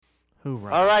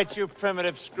Hoorah. All right, you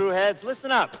primitive screwheads,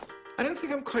 listen up. I don't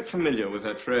think I'm quite familiar with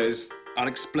that phrase. I'll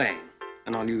explain,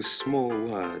 and I'll use small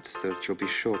words so that you'll be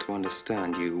sure to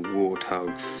understand, you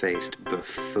warthog-faced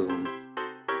buffoon.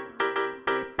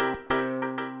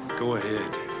 Go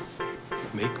ahead.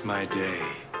 Make my day.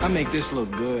 I make this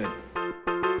look good.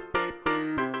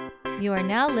 You are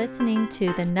now listening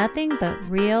to the Nothing But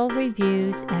Real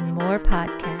Reviews and More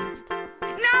podcast.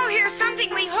 Now here's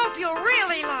something we hope you'll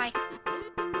really like.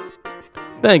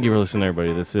 Thank you for listening,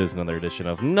 everybody. This is another edition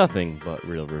of Nothing But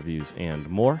Real Reviews and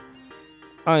More.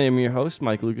 I am your host,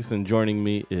 Mike Lucas, and joining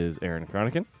me is Aaron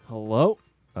Cronican. Hello.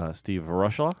 Steve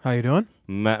Rushlaw. How you doing?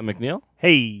 Matt McNeal.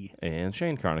 Hey. And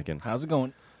Shane Cronican. How's it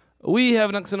going? We have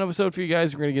an excellent episode for you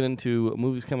guys. We're going to get into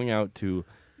movies coming out to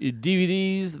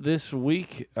DVDs this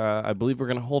week. I believe we're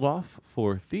going to hold off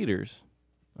for theaters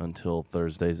until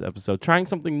Thursday's episode. Trying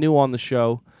something new on the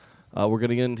show. We're going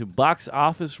to get into box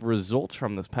office results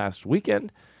from this past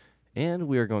weekend, and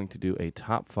we are going to do a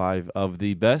top 5 of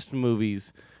the best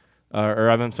movies,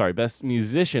 best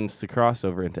musicians to cross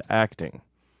over into acting.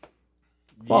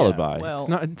 Followed by... Well,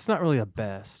 it's not really a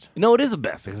best. No, it is a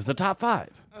best, because it's a top 5.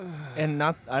 And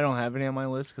I don't have any on my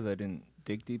list because I didn't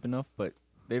dig deep enough, but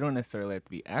they don't necessarily have to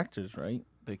be actors, right?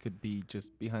 They could be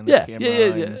just behind the camera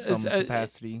in some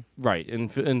capacity. Right, in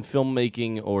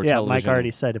filmmaking or television. Yeah, Mike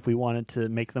already said if we wanted to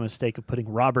make the mistake of putting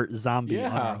Robert Zombie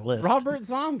on our list. Robert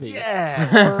Zombie. Yeah.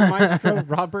 Horror maestro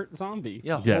Robert Zombie.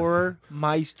 Yeah, Yes. horror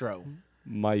maestro.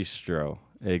 Maestro,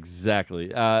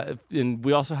 exactly. And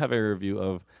we also have a review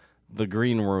of The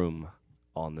Green Room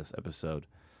on this episode.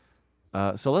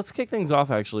 So let's kick things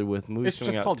off, actually, with movies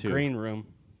coming out, called too. Green Room.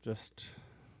 Just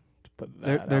to put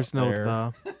that There's out no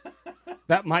there.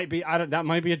 That might be that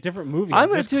might be a different movie. I'm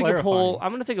going to take a poll.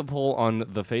 I'm going to take a poll on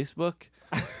the Facebook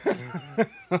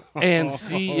and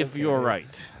see if you're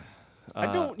right.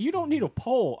 You don't need a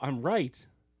poll. I'm right.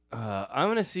 I'm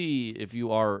going to see if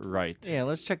you are right. Yeah,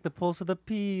 let's check the pulse of the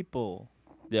people.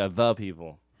 Yeah, the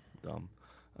people. Dumb.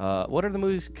 What are the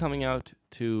movies coming out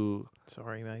to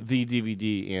Sorry, mate. the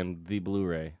DVD and the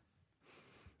Blu-ray?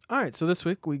 All right, so this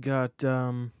week we got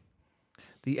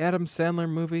the Adam Sandler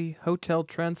movie Hotel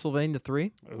Transylvania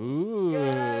 3. Ooh.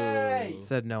 Yay!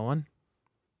 Said no one.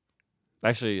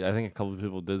 Actually, I think a couple of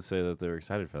people did say that they were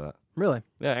excited for that. Really?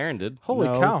 Yeah, Aaron did. Holy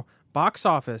No. cow. Box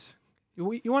office.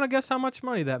 You want to guess how much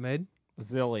money that made?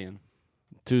 Zillion.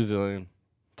 2 zillion.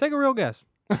 Take a real guess.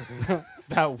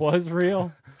 That was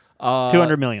real.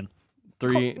 200 million.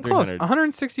 Close. 300.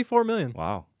 164 million.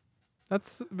 Wow.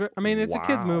 It's a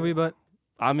kids movie, but...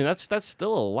 I mean, that's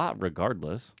still a lot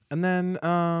regardless. And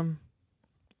then,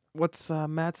 what's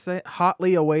Matt say?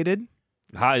 Hotly Awaited.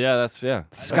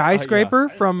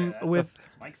 Skyscraper with...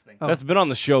 That's been on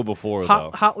the show before,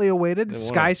 though. Hotly Awaited.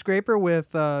 Skyscraper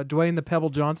with Dwayne the Pebble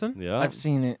Johnson. Yeah. I've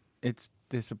seen it. It's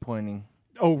disappointing.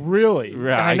 Oh, really?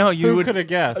 Yeah, I know you Who would could have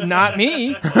guessed? Not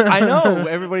me. I know.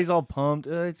 Everybody's all pumped.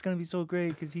 It's going to be so great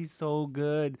because he's so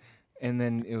good. And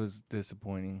then it was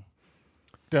disappointing.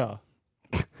 Duh.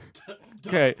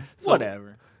 Okay. So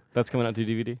Whatever. that's coming out to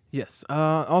DVD? Yes.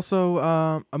 Also,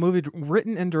 a movie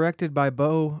written and directed by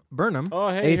Bo Burnham. Oh,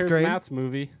 hey, 8th here's grade. Matt's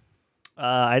movie.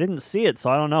 I didn't see it, so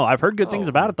I don't know. I've heard good things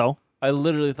about it, though. I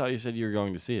literally thought you said you were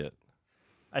going to see it.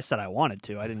 I said I wanted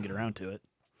to. I didn't get around to it.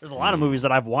 There's a lot of movies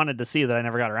that I've wanted to see that I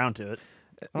never got around to it.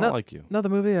 I don't like you. Another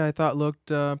movie I thought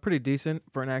looked pretty decent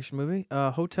for an action movie.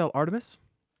 Hotel Artemis.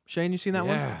 Shane, you seen that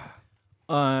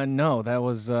one? No, that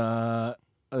was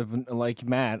like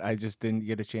Matt. I just didn't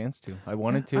get a chance to. I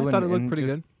wanted to. I thought it looked pretty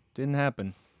good. Didn't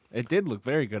happen. It did look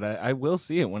very good. I will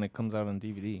see it when it comes out on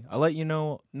DVD. I'll let you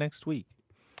know next week.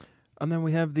 And then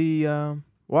we have the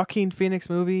Joaquin Phoenix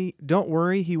movie, Don't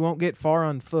Worry, He Won't Get Far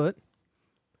on Foot.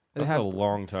 That's a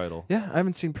long title. Yeah, I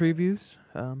haven't seen previews.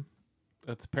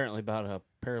 That's apparently about a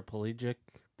paraplegic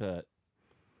that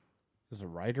is a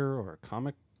writer or a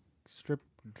comic strip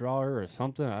drawer or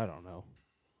something. I don't know.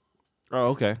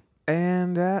 Oh, okay.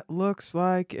 And that looks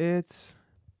like it's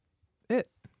it.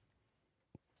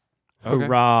 Okay.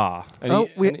 Hurrah.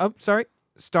 Sorry.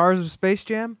 Stars of Space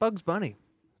Jam, Bugs Bunny.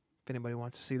 If anybody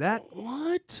wants to see that.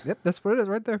 What? Yep, that's what it is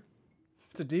right there.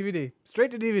 It's a DVD.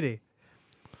 Straight to DVD.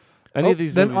 Any of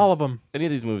these then movies, all of them. Any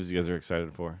of these movies you guys are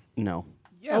excited for? No.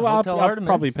 Yeah, well, Hotel I'll Artemis.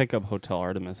 probably pick up Hotel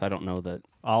Artemis. I don't know that.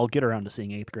 I'll get around to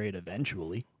seeing 8th grade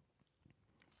eventually.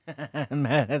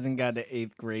 Matt hasn't got to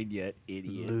 8th grade yet,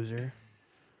 idiot. Loser.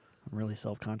 I'm really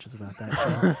self-conscious about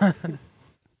that.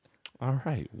 All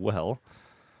right. Well,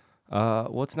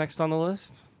 what's next on the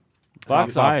list?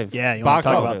 Box office. Yeah, you want to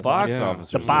talk about box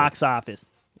office. the box office.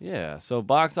 Yeah. So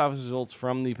box office results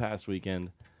from the past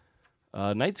weekend.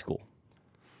 Night School,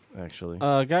 actually.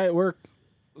 A guy at work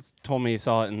told me he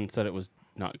saw it and said it was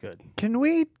not good.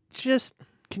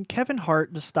 Can Kevin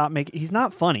Hart just stop making? He's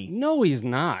not funny. No, he's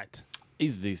not.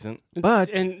 He's decent.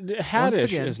 But And Haddish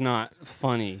again- is not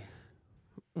funny.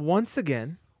 once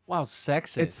again, Wow,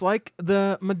 sexist. it's like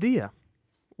the Medea.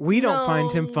 We don't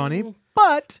find him funny,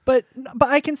 but But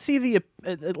I can see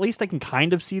at least I can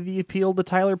kind of see the appeal to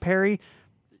Tyler Perry.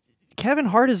 Kevin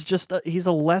Hart is just he's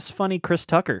a less funny Chris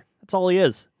Tucker. That's all he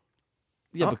is.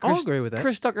 Yeah, I'll but Chris, agree with that.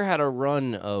 Chris Tucker had a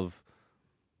run of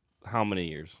how many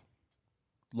years?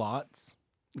 lots.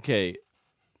 Okay.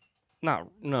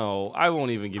 No, I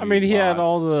won't even give I you mean, he had lots.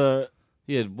 all the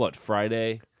He had what,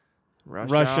 Friday? Rush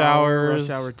Hours, Rush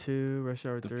Hour 2, Rush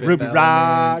Hour 3. Ruby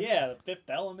Rock. Yeah, Fifth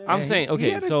Element. I'm saying,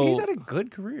 okay, he's so had a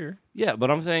good career. yeah, but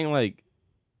I'm saying like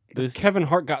this. Kevin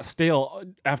Hart got stale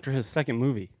after his second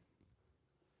movie.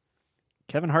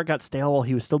 Kevin Hart got stale while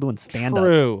he was still doing stand-up.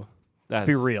 True. Let's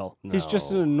be real. He's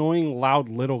just an no. annoying, loud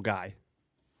little guy.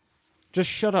 Just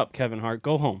shut up, Kevin Hart.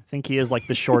 Go home. I think he is like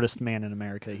the shortest man in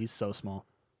America. He's so small.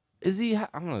 Is he? I'm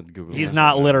gonna Google. He's this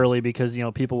not right now. literally because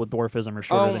people with dwarfism are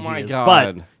shorter Oh than my he is.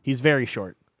 God. But he's very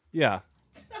short. Yeah.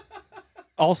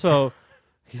 Also,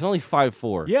 He's only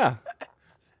 5'4". yeah,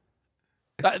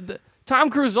 Tom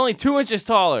Cruise is only 2 inches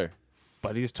taller.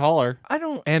 but he's taller. I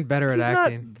don't. And better at He's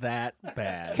acting. not that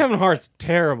bad. Kevin Hart's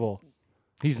terrible.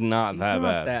 He's not He's that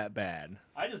not bad. that bad.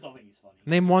 I just don't think he's funny.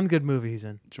 Name one good movie he's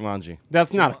in. Jumanji.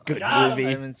 That's not a good I movie.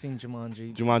 haven't seen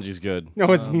Jumanji. Jumanji's good.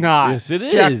 No, it's not. Yes,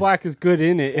 it Jack is. Black is good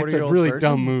in it. It's a 40-year-old really virgin?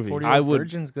 dumb movie. 40-year-old I would-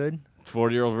 Virgin's good.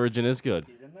 40-Year-Old Virgin is good.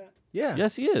 Yeah.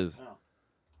 Yes, he is.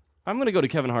 I'm gonna go to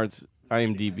Kevin Hart's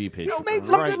IMDb page. Let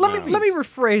right now. me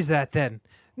rephrase that then.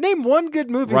 Name one good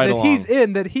movie Right that along. he's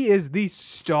in that he is the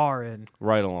star in.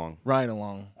 Right along. Right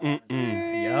along. Mm-mm.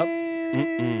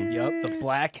 Yep. The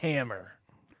Black Hammer.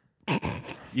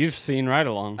 You've seen Right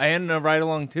Along. I ended up right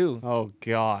along too. Oh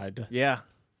God. Yeah.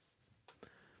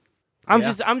 I'm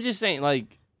Yeah. just saying,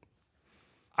 like,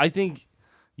 I think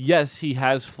yes, he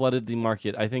has flooded the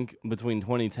market. I think between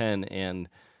 2010 and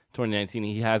 2019,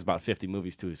 he has about 50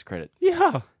 movies to his credit.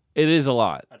 Yeah. It is a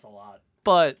lot, That's a lot.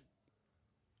 but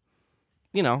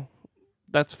you know,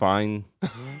 that's fine.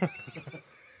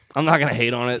 I'm not gonna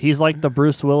hate on it. He's like the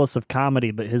Bruce Willis of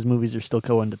comedy, but his movies are still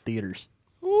going to theaters.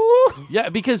 Yeah,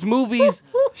 because movies,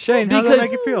 Shane, how does that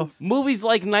make you feel? movies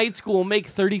like Night School make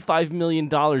 $35 million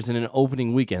in an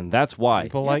opening weekend. That's why.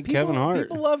 People like Kevin Hart.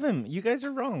 People love him. You guys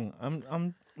are wrong.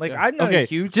 I'm like I'm not Okay, a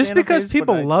huge just fan of because his,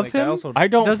 people but love I him, also I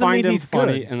don't Doesn't find mean him he's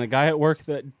funny, good. and the guy at work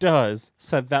that does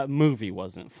said that movie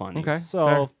wasn't funny. Okay, so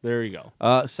fair. there you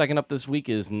go. Second up this week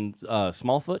is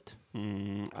Smallfoot.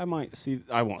 I might see.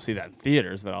 I won't see that in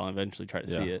theaters, but I'll eventually try to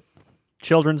see it.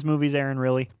 Children's movies, Aaron,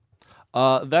 really?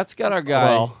 That's got our guy.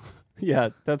 Well, yeah,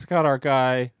 that's got our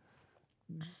guy.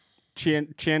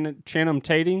 Channing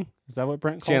Tating. Is that what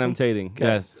Brent calls Channing him? Tating. Okay.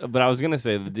 Yes, but I was gonna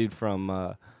say the dude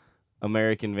from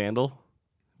American Vandal.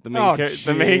 The main, Oh,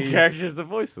 the main jeez. character is the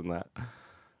voice in that.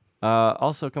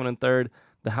 Also coming in third,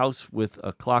 The House with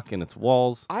a Clock in Its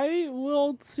Walls. I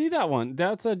will see that one.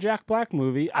 That's a Jack Black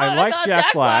movie. I like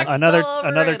Jack Black.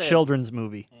 Another children's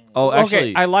movie. Oh,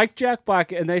 actually, Okay, I like Jack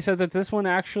Black, and they said that this one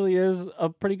actually is a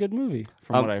pretty good movie,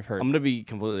 from what I've heard. I'm gonna be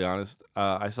completely honest.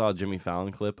 I saw a Jimmy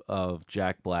Fallon clip of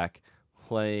Jack Black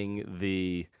playing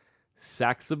the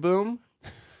saxoboom.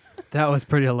 That was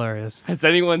pretty hilarious. Has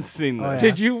anyone seen this? Oh,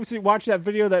 yeah. Did you watch that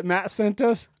video that Matt sent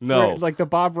us? No. Where, like the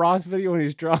Bob Ross video when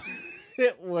he's drawing.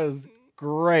 It was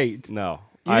great. No.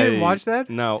 You didn't watch that?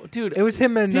 No, dude. It was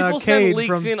him and people send Cade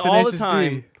leaks from in all the Tenacious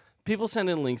time. D. People send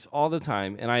in links all the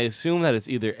time, and I assume that it's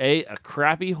either a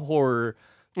crappy horror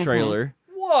trailer,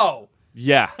 Whoa!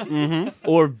 yeah,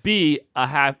 or B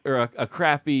a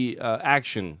crappy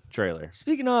action trailer.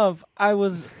 Speaking of, I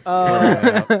was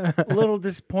a little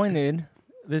disappointed.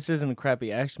 This isn't a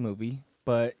crappy action movie,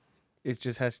 but it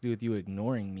just has to do with you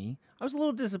ignoring me. I was a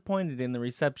little disappointed in the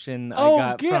reception I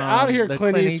got get from out of here, the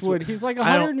Clint Eastwood. He's like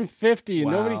I don't- 150,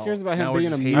 and nobody Wow. cares about him Now we're being a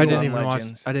just mean hating I didn't on even watch-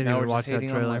 legends. I didn't Now even we're just watch that hating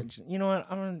on trailer. legends. You know what?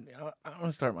 I'm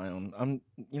gonna start my own.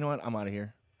 You know what? I'm out of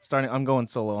here. I'm going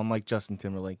solo. I'm like Justin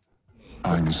Timberlake.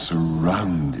 I'm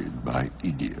surrounded by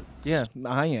idiots. Yeah,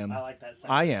 I am. like that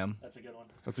sound. I am. That's a good one.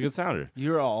 That's a good sounder.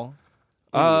 You're all.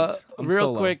 idiots. I'm Real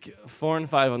solo. quick, 4 and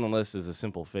 5 on the list is A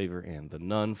Simple Favor and The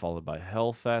Nun, followed by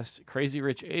Hellfest. Crazy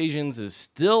Rich Asians is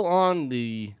still on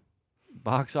the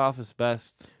box office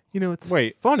best. You know, it's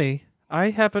Wait. funny. I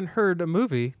haven't heard a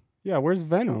movie. Yeah, where's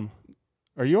Venom?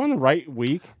 Are you on the right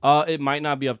week? It might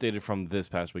not be updated from this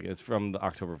past week. It's from the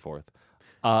October 4th.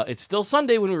 It's still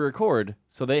Sunday when we record,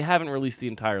 so they haven't released the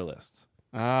entire list.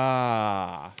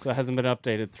 Ah, so it hasn't been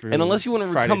updated through. And unless you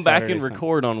want to come back and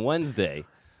record on Wednesday.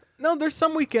 No, there's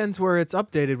some weekends where it's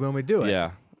updated when we do it.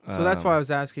 Yeah. So that's why I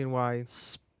was asking why.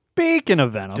 Speaking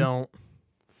of Venom, Don't.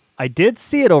 I did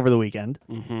see it over the weekend.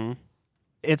 Mm-hmm.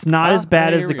 It's not as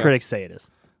bad as here the we go. critics say it is.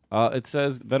 It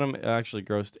says Venom actually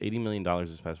grossed $80 million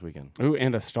this past weekend. Ooh,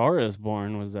 and A Star Is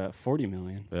Born was at 40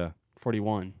 million. Yeah.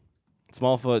 41.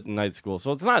 Smallfoot and Night School.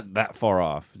 So it's not that far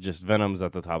off. Just Venom's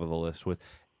at the top of the list with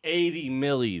 80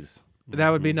 millies. That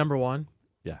would be number one.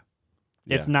 Yeah.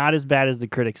 It's not as bad as the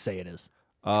critics say it is.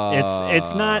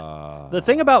 It's not. The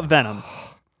thing about Venom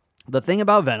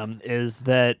is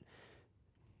that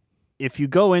if you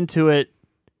go into it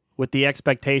with the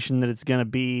expectation that it's going to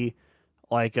be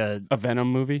like a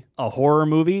Venom movie, a horror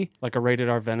movie, like a rated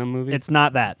R Venom movie, it's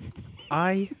not that.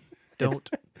 I don't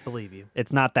believe you.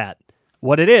 It's not that.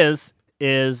 What it is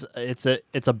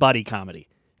it's a buddy comedy,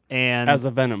 and as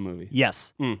a Venom movie.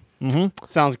 Yes.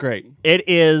 Sounds great. It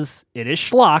is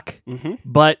schlock, Mm-hmm.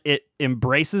 but it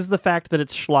embraces the fact that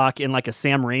it's schlock in like a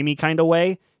Sam Raimi kind of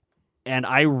way, and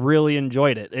I really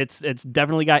enjoyed it. It's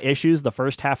definitely got issues. The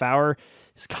first half hour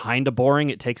is kind of boring.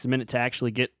 It takes a minute to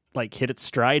actually hit its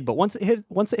stride, but once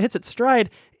it hits its stride,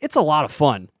 it's a lot of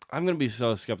fun. I'm going to be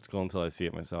so skeptical until I see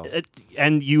it myself.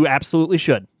 And you absolutely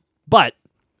should. But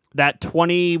that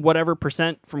 20 whatever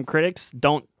 % from critics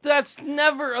That's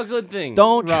never a good thing.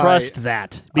 don't Right. trust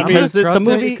that, I'm because gonna the trust it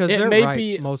movie because it they're may right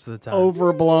be most of the time.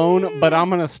 Overblown, but I'm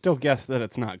gonna still guess that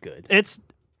it's not good.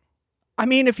 I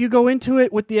mean, if you go into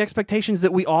it with the expectations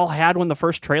that we all had when the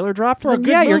first trailer dropped, For a then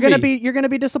good yeah, you're movie. gonna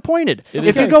be disappointed. It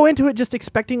If is you a- go into it just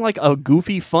expecting like a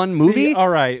goofy fun movie, See, all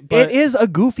right, but it is a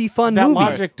goofy fun that movie.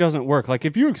 logic doesn't work. Like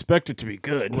if you expect it to be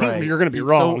good, Right. you're gonna be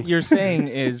wrong. So you're saying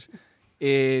is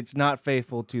it's not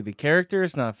faithful to the character,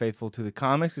 it's not faithful to the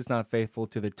comics, it's not faithful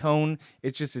to the tone.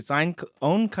 It's just its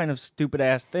own kind of stupid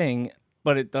ass thing,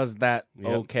 but it does that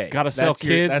Yep. okay. Gotta sell That's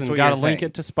your- kids that's and what gotta you're link saying.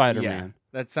 it to Spider-Man. Yeah,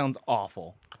 that sounds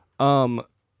awful.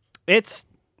 It's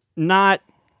not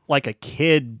like a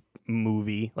kid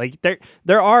movie. Like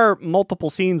there are multiple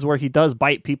scenes where he does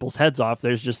bite people's heads off.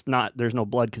 There's no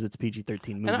blood because it's a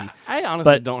PG-13 movie. And I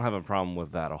honestly But- don't have a problem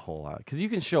with that a whole lot because you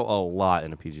can show a lot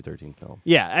in a PG-13 film.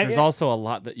 Yeah, There's also a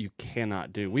lot that you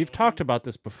cannot do. We've talked about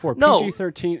this before. No.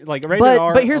 PG-13, like rated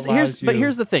R. but here's allows you-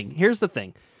 here's the thing. Here's the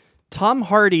thing. Tom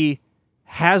Hardy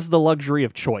has the luxury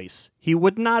of choice. He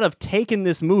would not have taken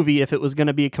this movie if it was going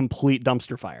to be a complete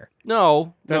dumpster fire.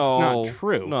 No, That's no, not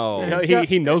true. No,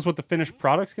 he knows what the finished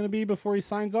product's going to be before he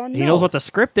signs on. He knows what the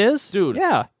script is. Dude.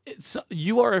 Yeah.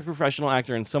 You are a professional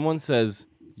actor, and someone says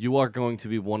you are going to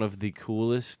be one of the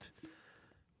coolest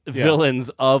villains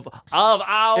of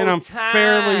our And I'm time.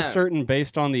 fairly certain,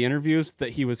 based on the interviews,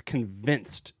 that he was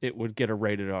convinced it would get a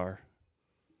rated R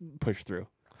push through.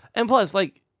 And plus,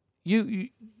 like you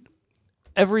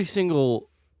every single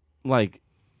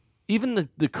even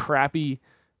the crappy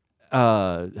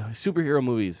superhero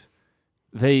movies,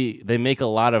 they make a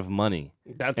lot of money.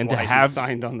 That's and why to have he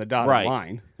signed on the dotted right.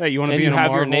 line. Hey, you want to and be you in a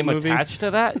have your Marvel name movie? attached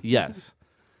to that? Yes.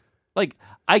 Like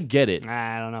I get it,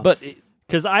 I don't know. but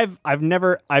because I've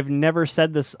never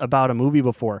said this about a movie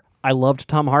before. I loved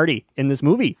Tom Hardy in this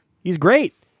movie. He's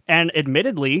great, and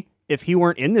admittedly, if he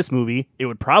weren't in this movie, it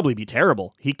would probably be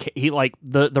terrible. He like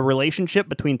the relationship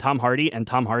between Tom Hardy and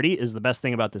Tom Hardy is the best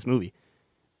thing about this movie.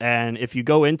 And if you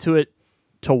go into it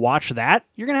to watch that,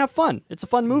 you're gonna have fun. It's a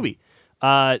fun movie.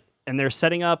 And they're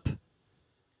setting up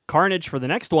Carnage for the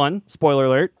next one. Spoiler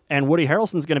alert! And Woody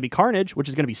Harrelson's gonna be Carnage, which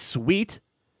is gonna be sweet.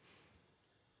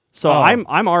 So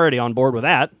I'm already on board with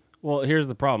that. Well, here's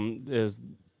the problem: is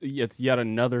it's yet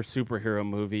another superhero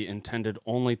movie intended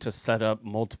only to set up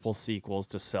multiple sequels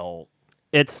to sell.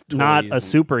 It's not a and-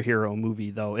 superhero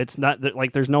movie though. It's not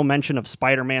like there's no mention of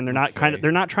Spider-Man. They're not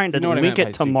they're not trying to You know what I link meant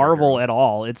it by to Marvel superhero. at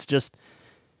all. It's just,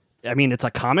 I mean, it's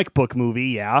a comic book movie,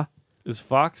 yeah. is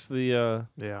Fox the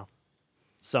Yeah.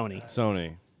 Sony,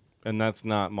 Sony, and that's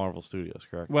not Marvel Studios,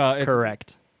 correct? Well, it's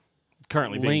correct.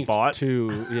 Currently being linked bought.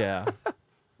 to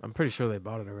I'm pretty sure they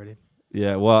bought it already.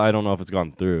 Yeah, well, I don't know if it's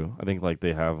gone through. I think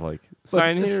they have But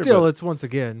sign here. still, but- it's once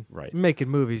again Right. making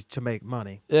movies to make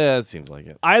money. yeah, it seems like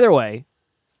it. Either way,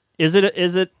 is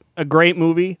it a great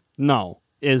movie? No.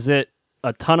 Is it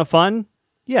a ton of fun?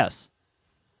 Yes.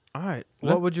 All right.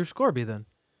 What would your score be then?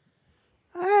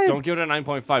 Don't give it a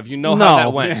 9.5. You know No. how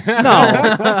that went.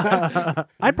 No.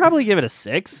 I'd probably give it a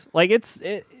 6. Like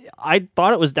I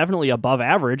thought it was definitely above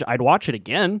average. I'd watch it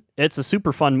again. It's a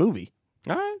super fun movie.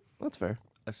 All right, that's fair.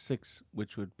 A 6,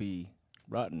 which would be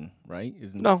rotten, right?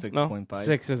 Isn't No, it 6.5?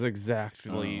 6 is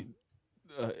exactly.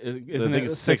 Isn't think it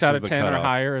it's 6 six out is of the 10 or cutoff.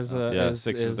 higher? Yeah,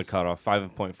 6 is the cutoff.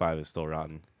 5.5 is still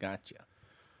rotten. Gotcha.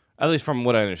 At least from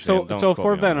what I understand. Don't So quote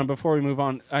for me on Venom, that. before we move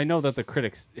on, I know that the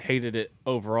critics hated it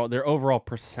overall. Their overall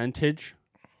percentage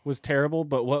was terrible,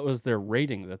 but what was their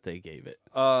rating that they gave it?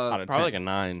 Out of Probably 10? like a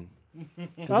 9.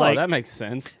 Oh, that makes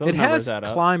sense. Those It numbers has add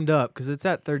up. climbed up because it's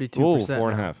at 32%. Ooh, now.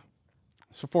 4.5.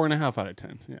 So 4.5 out of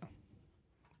 10. Yeah.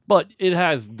 But it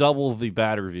has double the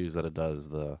bad reviews that it does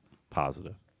the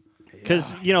positive.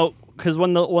 Because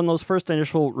when those first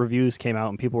initial reviews came out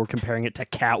and people were comparing it to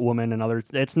Catwoman and others,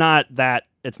 it's not that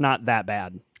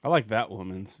bad. I like that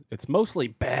woman's. It's mostly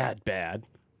bad,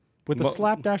 with a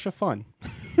slapdash of fun.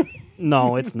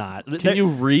 No, it's not. Can you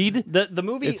read? The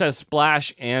movie? It says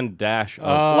splash and dash.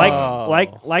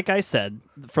 Like I said,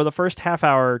 for the first half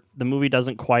hour, the movie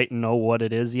doesn't quite know what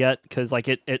it is yet because like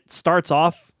it starts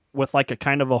off with like a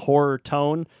kind of a horror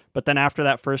tone, but then after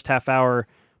that first half hour,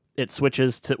 it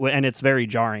switches to, and it's very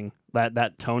jarring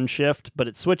that tone shift. But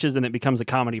it switches and it becomes a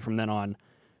comedy from then on.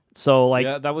 So like,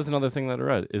 yeah, that was another thing that I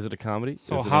read. Is it a comedy?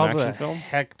 So is it how an action the film?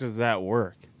 heck does that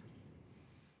work?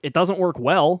 it doesn't work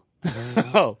well.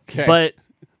 Okay. But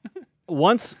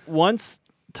once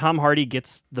Tom Hardy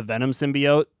gets the Venom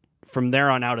symbiote, from there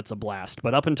on out it's a blast.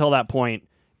 But up until that point,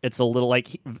 it's a little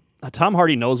like Tom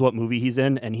Hardy knows what movie he's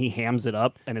in and he hams it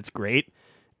up and it's great.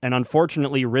 And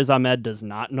unfortunately, Riz Ahmed does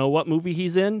not know what movie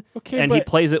he's in, and he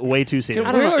plays it way too serious.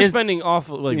 We're spending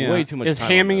way too much Is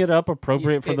time hamming on it this. up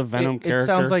appropriate for the Venom character? It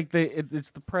sounds like it's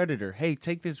the Predator. Hey,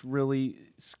 take this really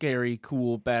scary,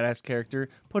 cool, badass character,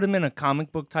 put him in a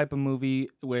comic book type of movie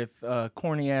with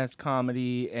corny ass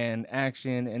comedy and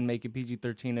action, and make it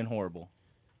PG-13 and horrible.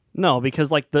 No, because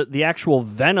like the actual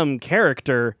Venom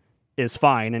character is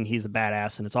fine, and he's a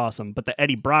badass, and it's awesome. But the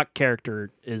Eddie Brock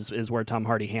character is where Tom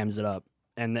Hardy hams it up.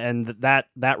 And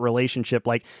that relationship,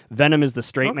 like Venom is the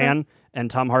straight man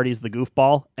and Tom Hardy's the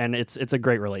goofball, and it's a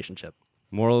great relationship.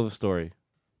 Moral of the story: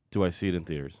 do I see it in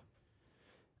theaters?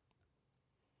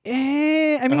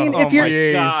 I mean, if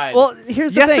you're well,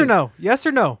 here's the yes thing. or no, yes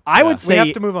or no. I would say we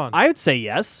have to move on. I would say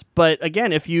yes, but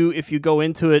again, if you go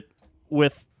into it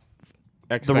with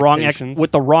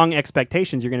the wrong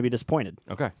expectations, you're going to be disappointed.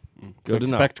 Okay, good to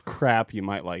know. Expect crap, you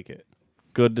might like it.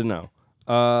 Good to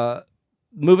know.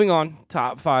 Moving on,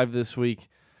 top 5 this week,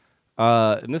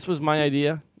 and this was my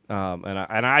idea,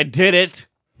 and I did it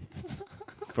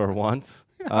for once.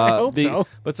 I hope so.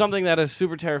 But something that is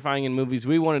super terrifying in movies,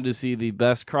 we wanted to see the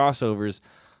best crossovers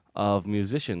of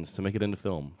musicians to make it into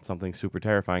film. Something super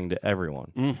terrifying to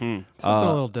everyone. Mm-hmm. Something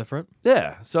a little different.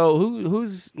 Yeah. So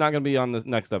who's not going to be on this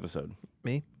next episode?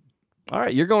 Me. All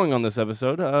right, you're going on this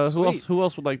episode. Who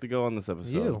else would like to go on this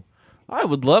episode? You. I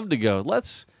would love to go.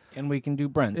 Let's. And we can do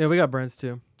Brent's. Yeah, we got Brent's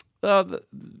too. Do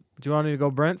you want me to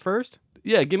go Brent first?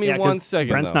 Yeah, give me 1 second.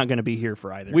 Brent's not going to be here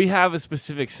for either. We have a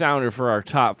specific sounder for our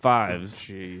top 5s.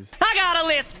 Jeez. I got a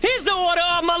list. Here's the order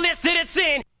of my list that it's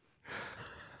in.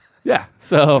 Yeah,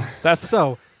 so that's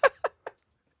so.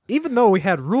 Even though we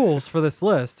had rules for this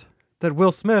list, that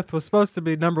Will Smith was supposed to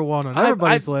be number 1 on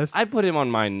everybody's list, I put him on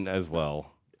mine as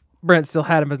well. Brent still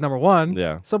had him as number 1.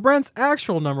 Yeah. So Brent's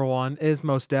actual number 1 is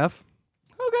Mos Def.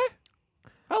 Okay,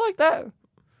 I like that.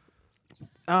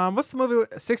 What's the movie?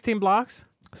 16 Blocks.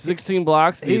 16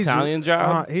 Blocks. The Italian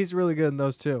Job. He's really good in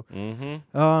those too.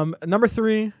 Mm-hmm. Number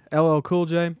 3, LL Cool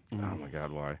J. Oh my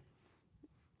God, why?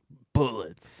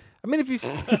 Bullets. I mean, if you,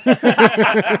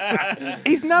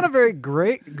 he's not a very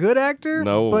good actor.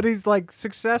 No, but he's like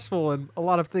successful in a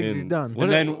lot of things he's done.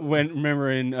 And then remember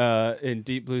in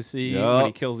Deep Blue Sea when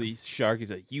he kills the shark,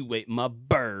 he's like, "You ate my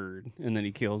bird," and then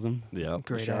he kills him. Yeah,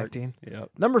 great acting.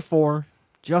 Yep. Number 4,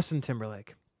 Justin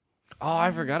Timberlake. Oh, I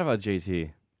forgot about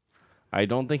JT. I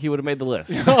don't think he would have made the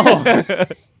list. Oh.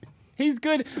 He's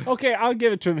good. Okay, I'll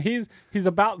give it to him. He's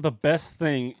about the best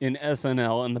thing in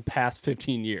SNL in the past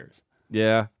 15 years.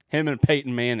 Yeah. Him and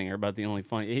Peyton Manning are about the only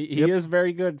funny. He is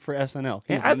very good for SNL.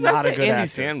 He's I'd not say a good Andy actor.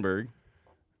 Sandberg.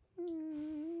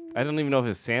 I don't even know if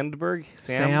it's Sandberg.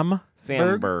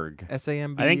 Sandberg. I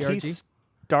think he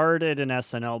started in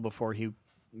SNL before he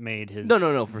made his.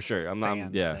 No, for sure. I'm not.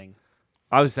 band Yeah. thing.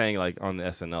 I was saying like on the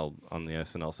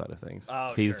SNL side of things.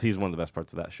 Oh, he's one of the best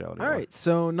parts of that show. Anymore. All right,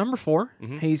 so number 4,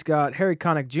 he's got Harry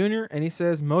Connick Jr., and he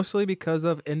says mostly because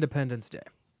of Independence Day.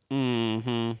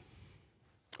 Mm-hmm.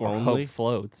 Or Only? Hope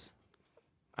Floats.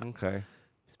 Okay.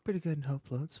 He's pretty good in Hope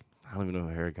Floats. I don't even know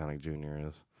who Harry Connick Jr.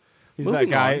 is. He's Moving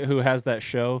that guy on. who has that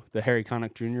show, the Harry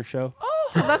Connick Jr. show. Oh,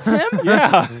 that's him?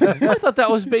 Yeah. I thought that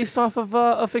was based off of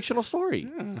a fictional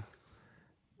story. Yeah.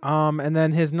 And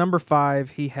then his number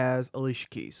 5, he has Alicia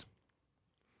Keys.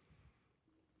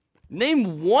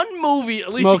 Name one movie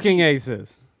Alicia Smoking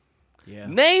Aces. Yeah.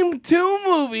 Name 2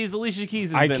 movies Alicia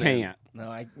Keys has I been in. can't.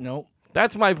 No, nope.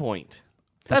 That's my point.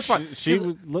 That's fine. She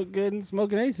would look good in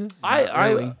Smoking Aces.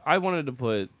 I wanted to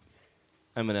put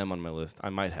Eminem on my list. I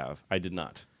might have. I did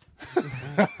not.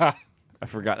 I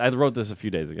forgot. I wrote this a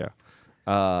few days ago.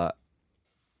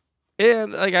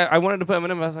 And like I wanted to put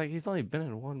Eminem. I was like, he's only been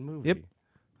in one movie. Yep.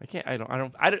 I can't. I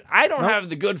don't have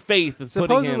the good faith of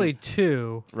supposedly putting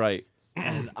him. 2. Right.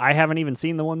 And I haven't even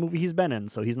seen the one movie he's been in,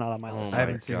 so he's not on my list. I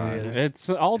haven't seen it either. It's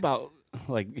all about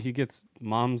like he gets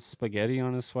mom's spaghetti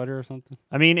on his sweater or something.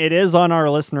 I mean, it is on our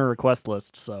listener request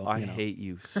list, so I hate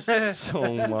you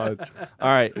so much. All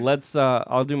right, let's.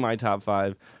 I'll do my top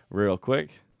 5 real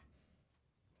quick.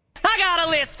 I got a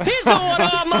list. Here's the order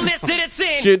of my list that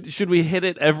it's in. Should we hit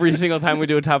it every single time we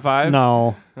do a top 5?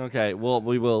 No. Okay. Well,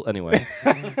 we will anyway.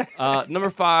 Number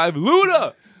 5,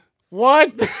 Luda.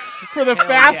 What? For the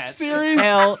Fast series?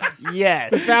 Hell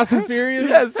yes. The Fast and Furious?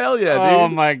 Yes, hell yeah, dude. Oh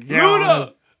my god.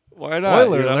 Luda. Why not?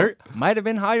 Spoiler alert. Might have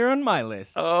been higher on my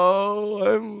list.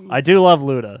 Oh, I do love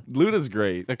Luda. Luda's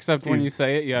great. Except when you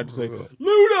say it, you have to say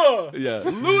Luda. Yeah,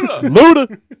 Luda.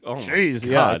 Luda. Oh my Jeez, God.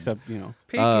 yeah.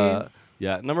 Except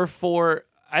Yeah, number 4.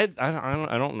 I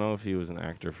don't know if he was an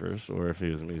actor first or if he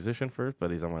was a musician first,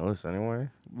 but he's on my list anyway.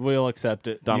 we'll accept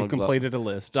it. You completed a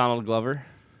list. Donald Glover.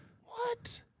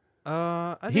 What?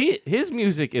 His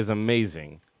music is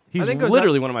amazing. He's think it was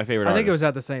literally one of my favorite I artists. think it was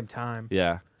at the same time.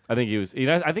 Yeah, I think he was.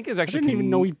 I think it's I actually. didn't even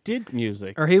know he did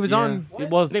music. Or he was on.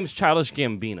 Well, his name's Childish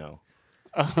Gambino.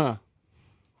 I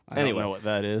Anyway. don't know what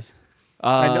that is.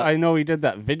 I know he did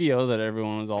that video that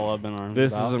everyone was all up in arms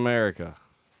This about. is America.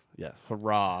 Yes.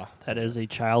 Hurrah. That is a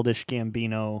Childish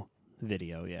Gambino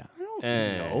video, yeah.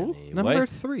 Anyway. Number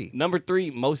 3. Number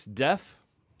 3, Most Def.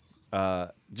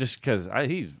 Just because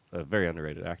he's a very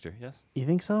underrated actor. Yes, You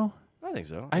think so? I think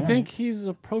so. I think he's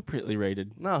appropriately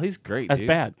rated. No, he's great. That's dude.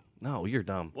 bad. No, you're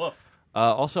dumb. Woof.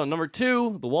 Also, number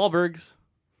 2, the Wahlbergs.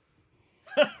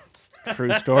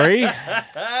 True story.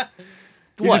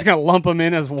 You're just gonna lump them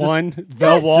in as one. The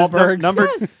Yes, Wahlbergs. Number.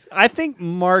 Yes. I think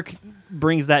Mark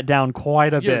brings that down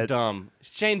quite a You're bit. dumb.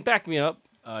 Shane, back me up.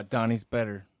 Donnie's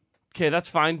better. Okay, that's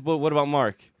fine. But what about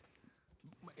Mark?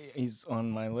 He's on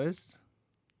my list.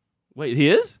 Wait, he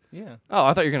is? Yeah. Oh,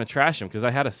 I thought you were gonna trash him because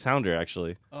I had a sounder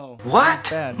actually. Oh. What?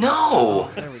 Bad. No.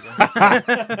 There we go.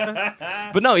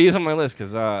 But no, he is on my list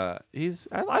because I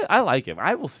like him.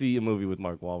 I will see a movie with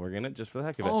Mark Wahlberg in it just for the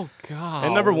heck of it. Oh god.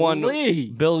 And number 1,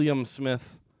 Billiam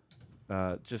Smith.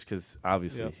 Just because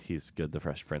obviously he's good. The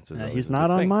Fresh Prince is. always He's a not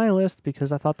good on thing. my list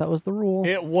because I thought that was the rule.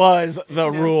 It was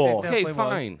the rule. Okay, definitely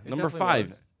fine. was. It Number definitely 5,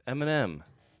 was. Eminem,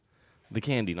 the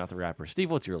candy, not the rapper. Steve,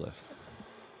 what's your list?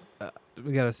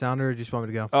 We got a sounder. Or do you just want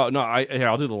me to go? Oh no,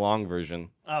 I'll do the long version.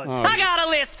 I got a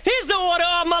list. Here's the order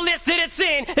of my list that it's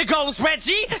in. It goes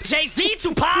Reggie, Jay-Z,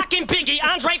 Tupac, and Biggie,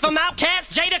 Andre from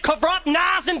Outkast, Jada, Corrupt,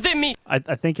 Nas, and then me. I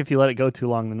think if you let it go too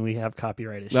long, then we have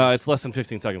copyright issues. No, it's less than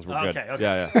 15 seconds. We're good. Okay.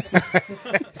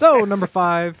 Yeah. So number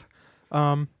 5.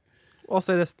 I'll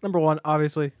say this. Number 1,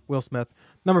 obviously Will Smith.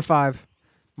 Number 5,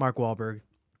 Mark Wahlberg.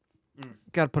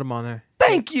 Got to put him on there.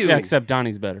 Thank you. Yeah, except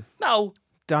Donnie's better. No.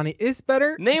 Donnie is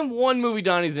better. Name one movie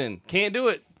Donnie's in. Can't do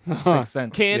it. Sixth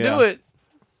Sense. Can't Yeah. do it.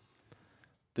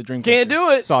 The Dream Can't Catcher. do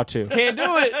it. Saw 2. Can't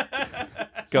do it.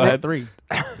 Go ahead. 3.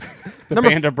 The Number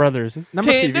Band of Brothers.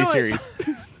 Number Can't TV do it.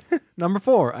 series. Number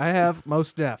 4, I have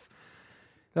Most Def.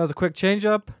 That was a quick change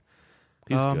up.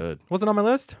 He's good. Wasn't on my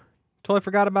list. Totally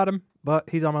forgot about him, but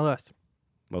he's on my list.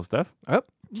 Most Def? Yep.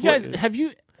 You guys, have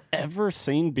you ever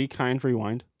seen Be Kind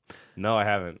Rewind? No, I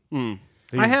haven't.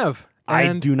 I have. I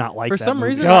And do not like for that some movie.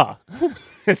 reason. Duh.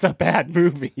 It's a bad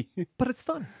movie. But it's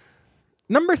fun.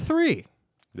 Number 3,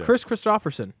 Yeah. Chris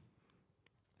Christopherson.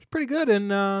 He's pretty good in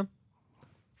the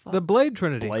Blade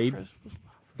Trinity. Blade.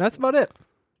 That's about it.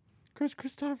 Chris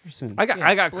Christopherson. I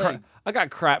got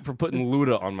crap for putting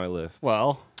Luda on my list.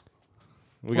 Well,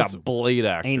 We got Blade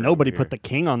actor. Ain't nobody here. put the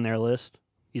king on their list.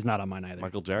 He's not on mine either.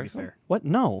 Michael to be Jackson? fair. What?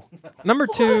 No. Number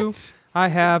 2, I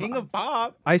have King of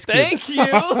Pop. Ice Cube. Thank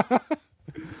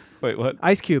you. Wait, what?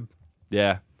 Ice Cube.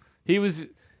 Yeah. He was.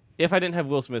 If I didn't have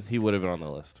Will Smith, he would have been on the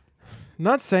list.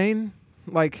 Not saying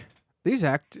like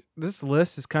this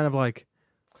list is kind of like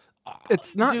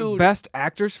it's not dude. best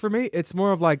actors for me. It's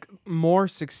more of like more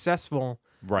successful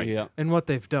Right. Yeah. in what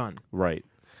they've done. Right.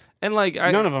 And like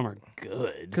none of them are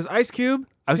good. Because Ice Cube,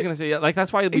 I was gonna say, yeah, like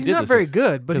that's why we he's did not this. very is-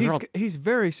 good, but 'cause they're he's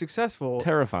very successful.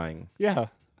 terrifying. Yeah.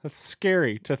 That's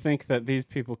scary to think that these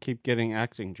people keep getting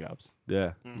acting jobs.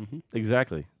 Yeah. Mm-hmm.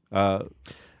 Exactly.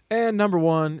 And number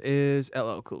 1 is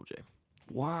LL Cool J.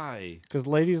 Why? Because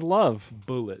ladies love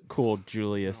Bullets. Cool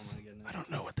Julius. I don't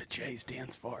know what the J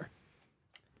stands for.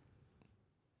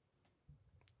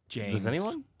 James. Does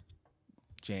anyone?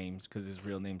 James, because his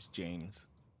real name's James.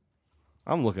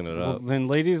 I'm looking it Well, up. then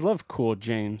ladies love Cool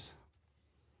James.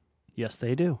 Yes,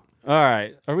 they do. All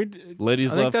right. Are we?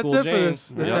 Ladies I think love that's Cool it James.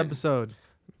 for this Yep. episode.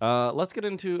 Let's get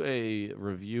into a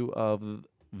review of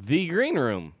The Green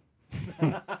Room.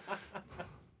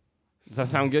 Does that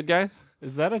sound good, guys?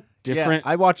 Is that a different?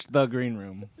 Yeah, I watched The Green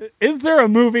Room. Is there a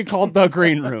movie called The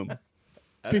Green Room?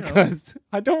 Because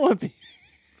I don't want to be.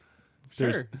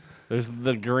 Sure. There's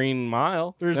The Green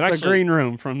Mile. There's And The Green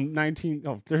Room from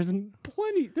there's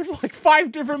plenty. There's like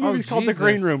 5 different movies called The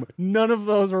Green Room. None of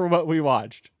those were what we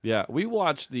watched. Yeah, we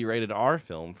watched the rated R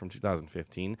film from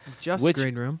 2015. Just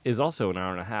Green Room. Is also an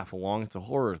hour and a half long. It's a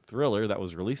horror thriller that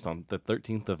was released on the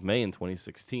 13th of May in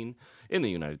 2016 in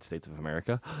the United States of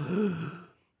America.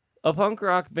 A punk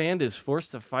rock band is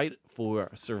forced to fight for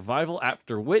survival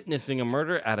after witnessing a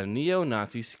murder at a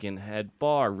neo-Nazi skinhead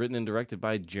bar. Written and directed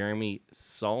by Jeremy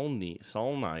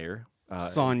Saulnier.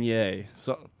 Saulnier.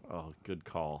 Oh, good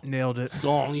call. Nailed it.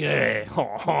 Saulnier.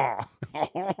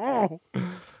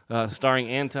 Starring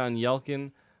Anton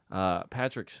Yelkin,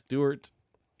 Patrick Stewart,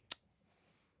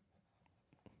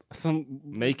 some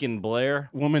Macon Blair,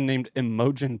 woman named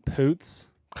Imogen Poots.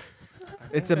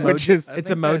 It's Emojin. It's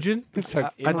Emojin.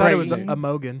 I thought it was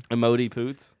Emogan. Emoti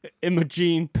Poots.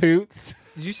 Imogen Poots.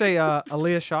 Did you say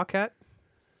Aaliyah Shawkat?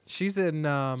 She's in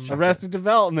Arrested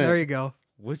Development. There you go.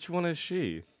 Which one is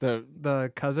she?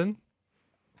 The cousin.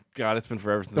 God, it's been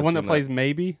forever since the I've one that seen plays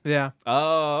Maybe. Yeah.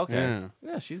 Oh, okay.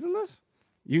 Yeah, she's in this.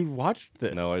 You watched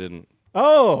this? No, I didn't.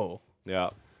 Oh. Yeah.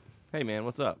 Hey, man,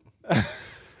 what's up? I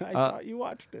thought you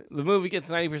watched it. The movie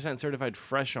gets 90% certified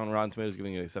fresh on Rotten Tomatoes,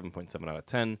 giving it a 7.7 out of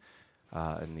 10.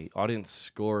 And the audience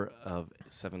score of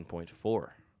 7.4.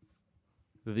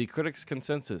 The critics'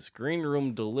 consensus: Green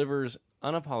Room delivers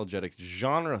unapologetic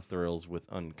genre thrills with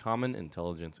uncommon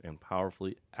intelligence and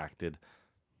powerfully acted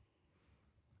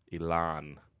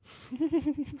elan.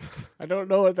 I don't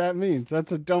know what that means.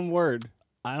 That's a dumb word.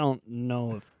 I don't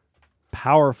know if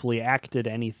powerfully acted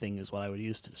anything is what I would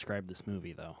use to describe this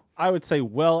movie, though. I would say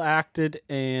well acted,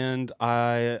 and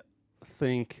I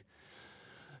think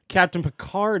Captain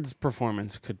Picard's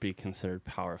performance could be considered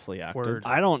powerfully acted. Word.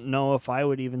 I don't know if I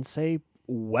would even say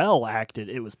well acted.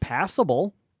 It was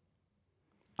passable.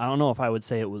 I don't know if I would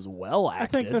say it was well acted. I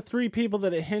think the 3 people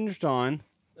that it hinged on,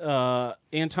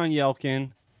 Anton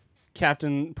Yelkin,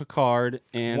 Captain Picard,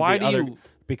 and Why the do other, you...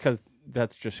 because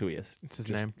that's just who he is. It's his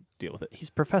just name. Deal with it. He's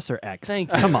Professor X.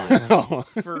 Thank you. Come on.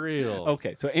 For real.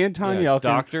 Okay, so Anton Yeah, Yelkin,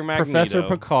 Dr. Magneto. Professor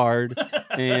Picard,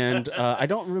 and I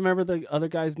don't remember the other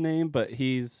guy's name, but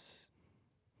he's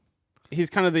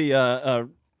kind of the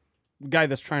guy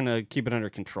that's trying to keep it under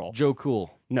control. Joe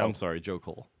Cool. No. I'm sorry, Joe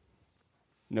Cole.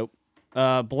 Nope.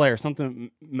 Blair,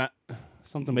 something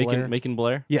Blair. Macon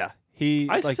Blair? Yeah.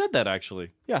 I said that,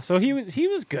 actually. Yeah, so he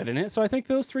was good in it. So I think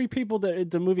those 3 people that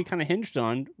the movie kind of hinged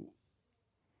on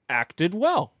acted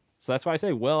well. So that's why I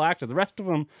say well acted. The rest of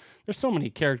them, there's so many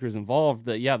characters involved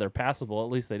that, yeah, they're passable. At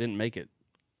least they didn't make it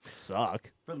suck.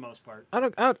 For the most part.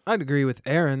 I'd agree with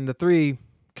Aaron. The 3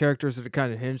 characters that are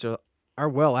kind of hinged are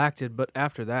well acted, but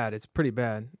after that, it's pretty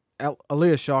bad. Aaliyah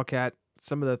Shawkat,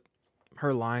 some of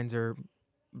her lines are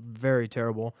very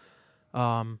terrible.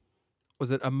 Was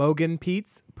it Emogan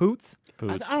Poots?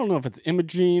 I don't know if it's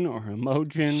Imogen or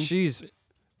Imogen. She's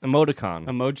emoticon.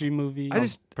 Emoji movie.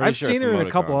 I've seen her in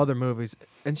a couple other movies,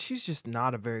 and she's just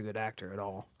not a very good actor at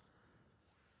all.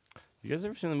 You guys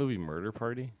ever seen the movie Murder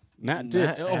Party? Matt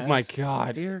did. Oh my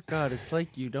God. Dear God, it's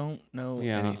like you don't know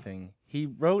Yeah. anything. He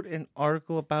wrote an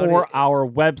article about For it. our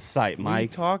website,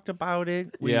 Mike. We talked about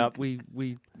it. Yep. We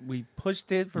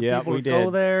pushed it for Yep, people we to go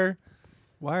did. there.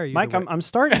 Why are you, Mike, I'm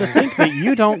starting to think that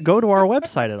you don't go to our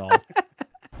website at all.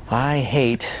 I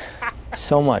hate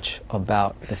so much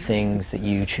about the things that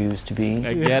you choose to be.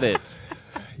 I get it.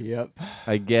 Yep.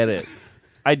 I get it.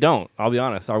 I don't. I'll be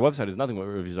honest. Our website is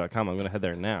nothingbutreviews.com. I'm going to head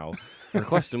there now.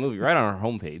 Request a movie right on our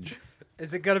homepage.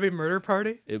 Is it gonna be Murder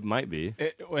Party? It might be.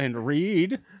 And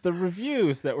read the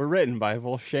reviews that were written by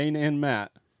both Shane and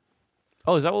Matt.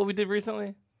 Oh, is that what we did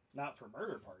recently? Not for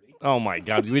Murder Party. Oh my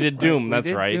God, we did Doom. That's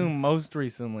we did right. Doom most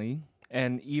recently,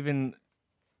 and even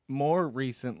more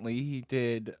recently, he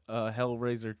did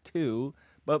Hellraiser 2.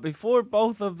 But before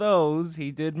both of those,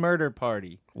 he did Murder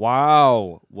Party.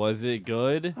 Wow, was it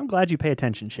good? I'm glad you pay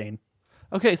attention, Shane.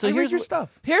 Okay, so I read here's your stuff.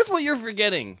 Here's what you're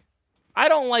forgetting. I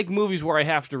don't like movies where I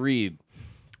have to read.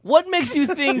 What makes you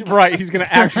think? Right, he's going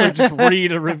to actually just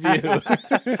read a review.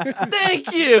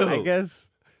 Thank you. I guess.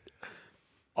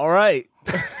 All right.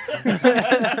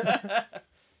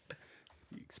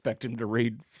 You expect him to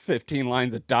read 15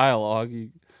 lines of dialogue.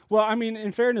 Well, I mean,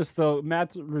 in fairness, though,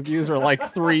 Matt's reviews are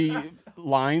like 3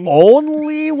 lines.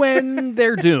 Only when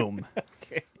they're Doom.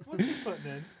 Okay. What's he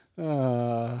putting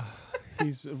in?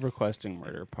 He's requesting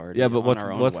Murder Party. Yeah, but on what's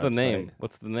our own the website. name?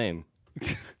 What's the name?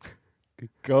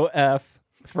 Go F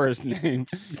first name,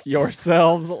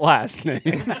 yourselves last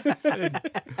name.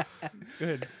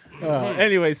 Good.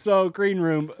 Anyway, so Green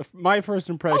Room, my first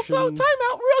impression. Also, time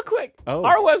out real quick. Oh.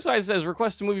 Our website says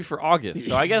request a movie for August,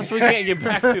 so I guess we can't get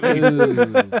back to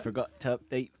these. Forgot to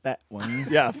update that one.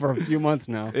 Yeah, for a few months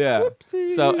now. Yeah.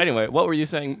 Whoopsies. So anyway, what were you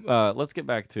saying? Let's get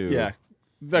back to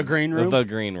The Green Room. The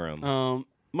Green Room.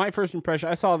 My first impression,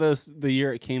 I saw this the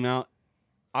year it came out.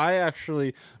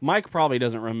 Mike probably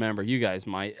doesn't remember. You guys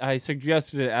might. I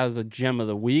suggested it as a gem of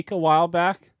the week a while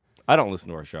back. I don't listen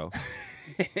to our show.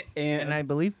 And I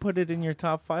believe put it in your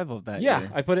top 5 of that Yeah,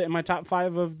 year. I put it in my top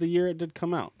 5 of the year it did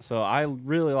come out. So I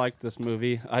really liked this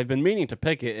movie. I've been meaning to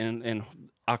pick it, and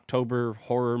October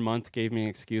horror month gave me an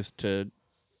excuse to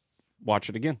watch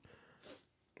it again.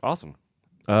 Awesome.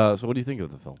 So what do you think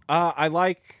of the film? I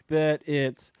like that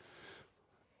it's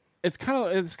kind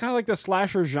of like the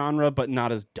slasher genre, but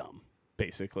not as dumb.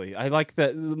 Basically, I like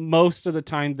that most of the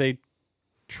time they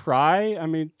try. I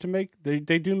mean, they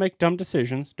do make dumb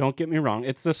decisions. Don't get me wrong.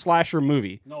 It's a slasher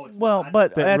movie. No, it's Well, not.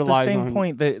 but That at the relies same on-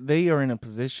 point, they are in a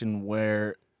position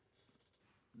where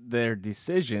their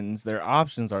decisions, their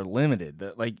options are limited.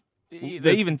 They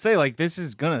That's- even say like, "This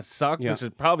is gonna suck. Yeah. This is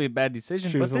probably a bad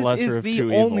decision." Choose but the this lesser is of the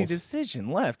two only evils. decision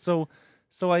left. So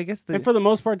I guess And for the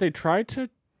most part, they try to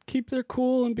keep their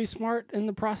cool and be smart in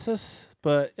the process.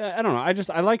 But I don't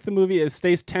know. I like the movie. It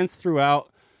stays tense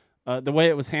throughout. The way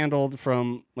it was handled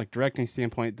from like directing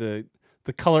standpoint, the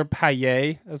color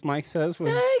paillet, as Mike says,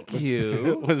 was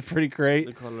pretty great.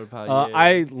 The color palette.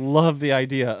 I love the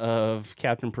idea of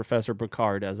Captain Professor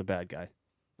Picard as a bad guy.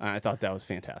 I thought that was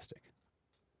fantastic.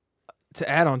 To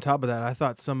add on top of that, I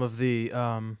thought some of the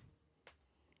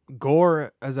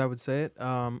gore, as I would say it,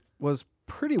 was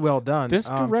pretty well done. This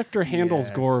director handles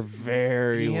yes. gore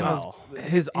very He handles- well.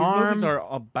 His movies arm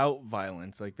are about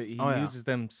violence. Like he Oh, yeah. uses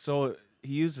them so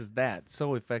he uses that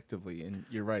so effectively. And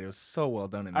you're right, it was so well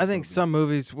done. In this I think movie. some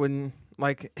movies, when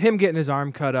like him getting his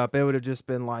arm cut up, it would have just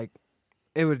been like,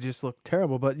 it would just look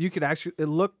terrible. But you could actually, it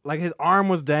looked like his arm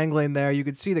was dangling there. You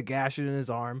could see the gashes in his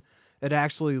arm. It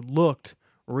actually looked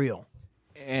real.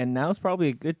 And now's probably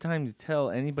a good time to tell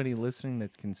anybody listening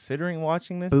that's considering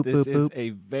watching this. Boop, This boop, is boop. a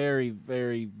very,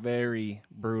 very, very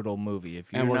brutal movie.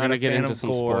 If you're And we're not gonna a get fan into of some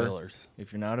gore, spoilers.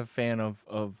 if you're not a fan of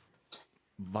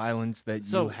violence that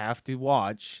So, you have to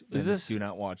watch, is then this- do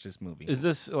not watch this movie. Is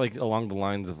this like along the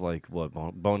lines of like what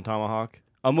Bone Tomahawk?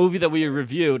 A movie that we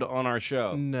reviewed on our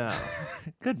show. No.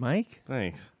 Good, Mike.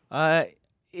 Thanks.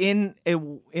 In a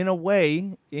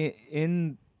way,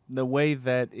 in the way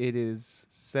that it is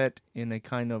set in a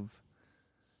kind of,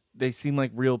 they seem like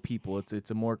real people.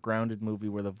 It's a more grounded movie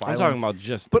where the I'm violence. talking about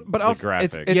just But the also,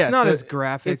 graphics. it's Yes, not the- as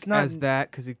graphic it's not- as that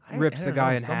because he I rips the don't guy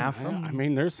know, in some- half. I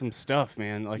mean, there's some stuff,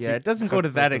 man. Like Yeah, he it doesn't go to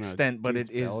cuts that open a extent, but dude's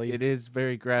it is belly. it is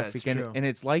very graphic, That's true. and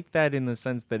it's like that in the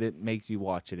sense that it makes you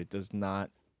watch it. It does not.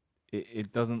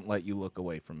 It doesn't let you look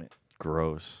away from it.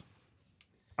 Gross.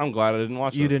 I'm glad I didn't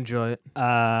watch You'd this. enjoy it.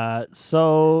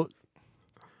 So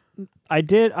I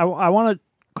did. I want to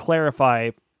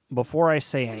clarify before I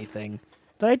say anything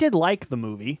that I did like the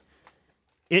movie.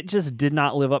 It just did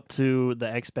not live up to the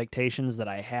expectations that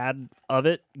I had of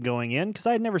it going in because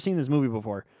I had never seen this movie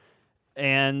before.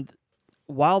 And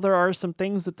while there are some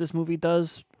things that this movie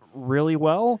does really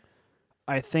well,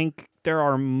 I think there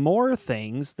are more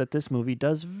things that this movie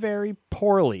does very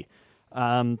poorly.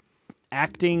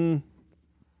 Acting,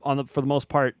 for the most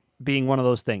part, being one of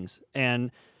those things. And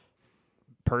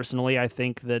personally, I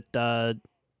think that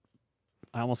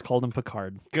I almost called him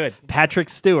Picard. Good. Patrick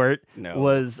Stewart No.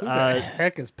 was Who the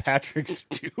heck is Patrick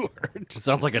Stewart? It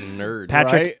sounds like a nerd.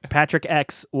 Patrick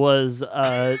X was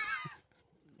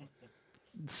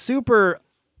super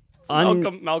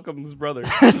Malcolm's brother.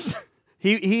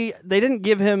 They didn't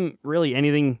give him really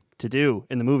anything to do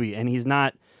in the movie, and he's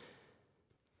not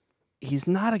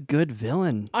a good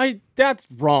villain. That's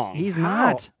wrong. He's How?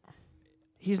 not.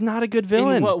 He's not a good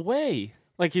villain. In what way?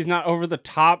 Like he's not over the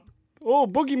top. Oh,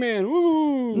 boogeyman!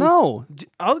 Woo! No,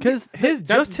 because his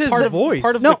voice.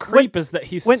 Part of the creep is that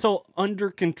he's so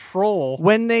under control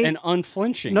and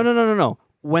unflinching. No.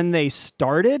 When they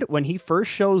started, when he first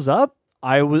shows up,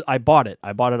 I bought it.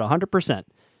 I bought it 100%.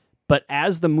 But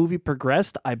as the movie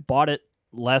progressed, I bought it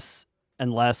less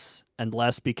and less and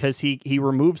less because he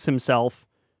removes himself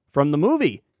from the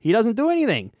movie. He doesn't do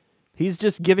anything. He's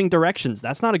just giving directions.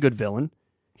 That's not a good villain.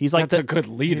 He's like That's a good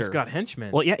leader. He's got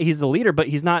henchmen. Well, yeah, he's the leader, but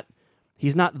he's not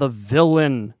the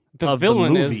villain The of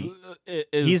villain the movie.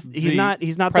 is He's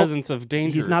not presence of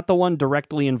danger. He's not the one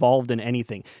directly involved in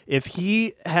anything. If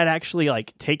he had actually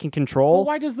like taken control, But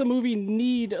why does the movie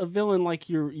need a villain like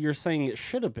you're saying it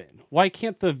should have been? Why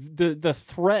can't the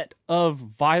threat of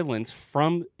violence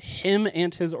from him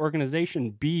and his organization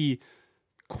be,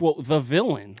 quote, the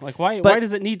villain? Like why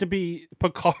does it need to be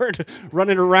Picard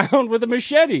running around with a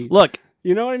machete? Look,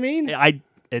 you know what I mean? I'm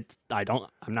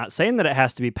not saying that it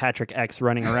has to be Patrick X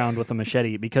running around with a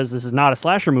machete because this is not a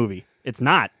slasher movie. It's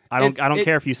not. I don't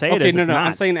care if you say it is. No, it's not.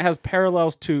 I'm saying it has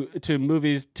parallels to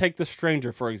movies. Take The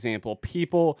Stranger, for example.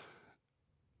 People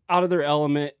out of their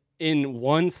element in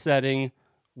one setting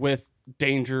with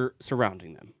danger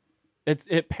surrounding them.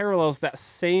 It parallels that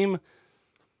same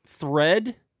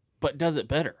thread, but does it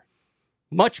better.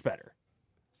 Much better.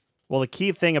 Well, the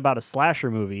key thing about a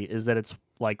slasher movie is that it's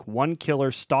like one killer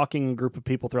stalking a group of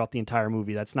people throughout the entire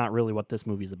movie. That's not really what this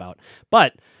movie's about.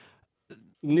 But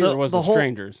neither was The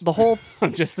Strangers. The whole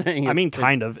I'm just saying. I mean,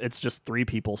 kind of. It's just three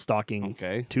people stalking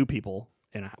two people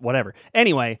and whatever.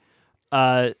 Anyway,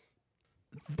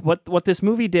 what this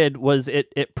movie did was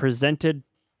it presented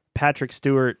Patrick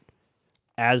Stewart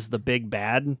as the big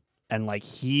bad, and like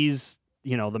he's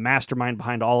the mastermind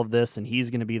behind all of this, and he's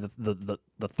going to be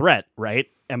the threat, right?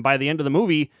 And by the end of the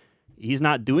movie, he's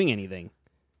not doing anything.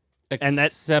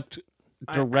 Except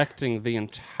directing the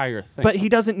entire thing. But he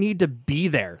doesn't need to be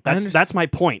there. That's my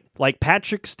point. Like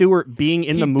Patrick Stewart being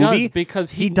in the movie,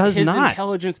 because he does his not.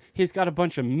 Intelligence. He's got a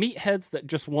bunch of meatheads that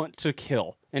just want to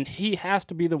kill, and he has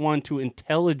to be the one to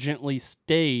intelligently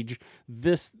stage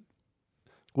this,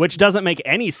 which doesn't make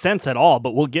any sense at all.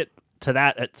 But we'll get to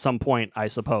that at some point, I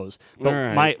suppose. But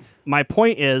right. my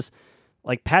point is,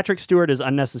 like Patrick Stewart is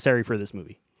unnecessary for this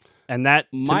movie, and that's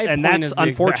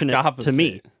unfortunate to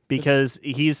me. Because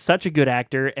he's such a good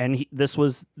actor, and this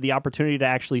was the opportunity to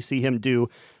actually see him do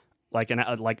like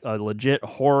a legit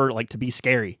horror, like to be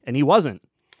scary, and he wasn't.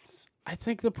 I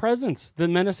think the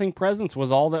menacing presence,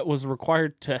 was all that was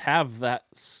required to have that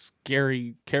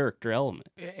scary character element.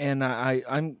 And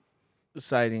I'm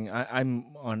siding. I'm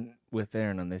on with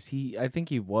Aaron on this. I think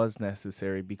he was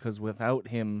necessary because without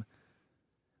him,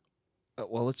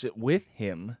 with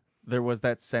him, there was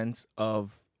that sense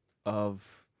of.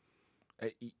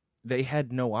 They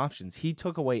had no options. He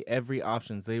took away every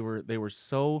options. They were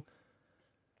so.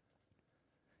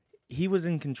 He was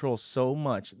in control so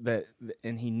much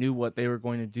and he knew what they were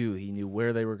going to do. He knew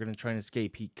where they were going to try and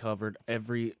escape. He covered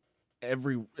every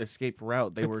escape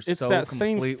route. It's that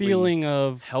same feeling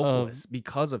of helpless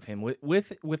because of him.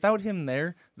 Without him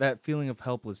there, that feeling of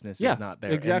helplessness is not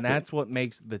there. Exactly. And that's what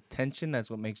makes the tension.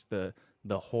 That's what makes the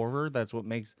horror. That's what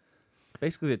makes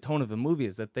basically the tone of the movie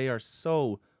is that they are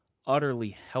so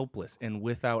utterly helpless and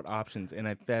without options,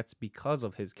 and that's because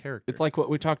of his character. It's like what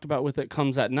we talked about with It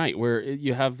Comes at Night, where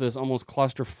you have this almost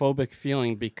claustrophobic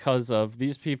feeling because of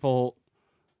these people.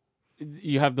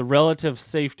 You have the relative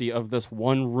safety of this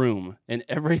one room, and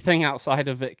everything outside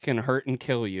of it can hurt and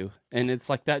kill you. And it's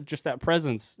like that. Just that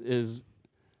presence is.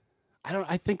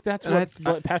 I think that's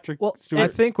what Patrick Stewart. I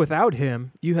think without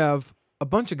him, you have a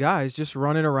bunch of guys just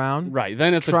running around. Right.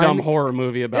 Then it's a dumb horror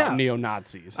movie about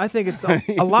neo-Nazis. I think it's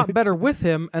a lot better with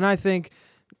him, and I think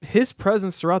his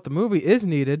presence throughout the movie is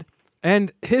needed,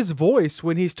 and his voice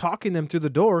when he's talking them through the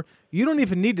door, you don't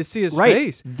even need to see his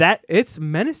face. It's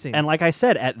menacing. And like I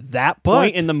said, at that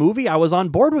point in the movie, I was on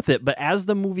board with it. But as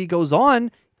the movie goes on,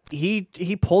 he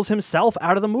pulls himself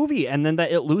out of the movie, and then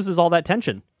it loses all that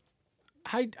tension.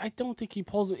 I don't think he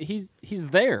pulls it. He's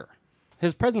there.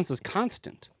 His presence is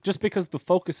constant, just because the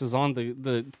focus is on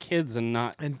the kids and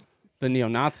not the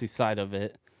neo-Nazi side of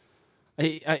it.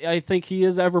 I think he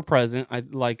is ever present.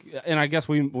 And I guess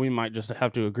we might just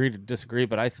have to agree to disagree,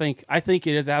 but I think it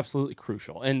is absolutely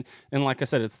crucial. And like I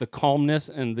said, it's the calmness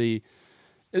and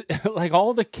like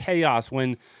all the chaos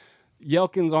when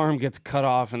Yelkin's arm gets cut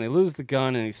off and they lose the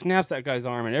gun and he snaps that guy's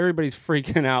arm and everybody's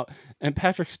freaking out. And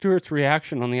Patrick Stewart's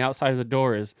reaction on the outside of the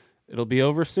door is, "It'll be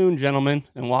over soon, gentlemen,"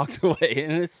 and walks away.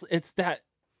 And it's that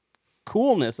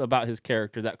coolness about his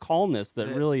character, that calmness that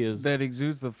really is... That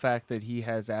exudes the fact that he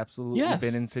has absolutely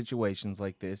been in situations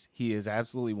like this. He is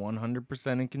absolutely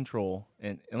 100% in control.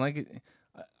 And like,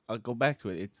 I'll go back to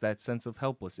it. It's that sense of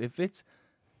helpless. If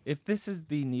this is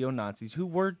the neo-Nazis who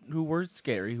were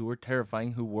scary, who were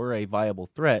terrifying, who were a viable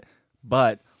threat,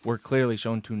 but were clearly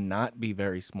shown to not be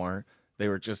very smart. They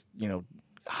were just,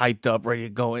 hyped up, ready to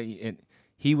go. And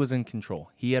he was in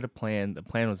control. He had a plan. The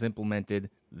plan was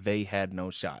implemented. They had no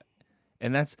shot.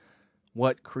 And that's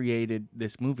what created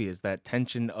this movie, is that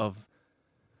tension of,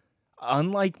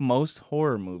 unlike most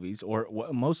horror movies, or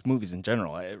most movies in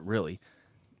general, really,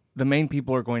 the main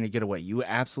people are going to get away. You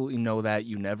absolutely know that.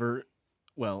 You never,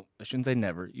 well, I shouldn't say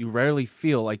never. You rarely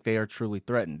feel like they are truly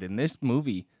threatened. In this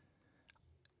movie,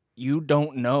 you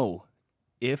don't know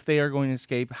if they are going to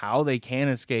escape, how they can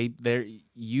escape.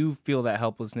 You feel that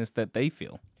helplessness that they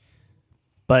feel.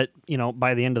 But,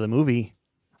 by the end of the movie,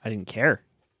 I didn't care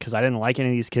because I didn't like any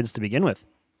of these kids to begin with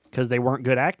because they weren't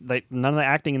good none of the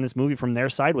acting in this movie from their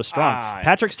side was strong.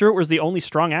 Patrick Stewart was the only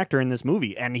strong actor in this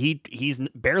movie, and he's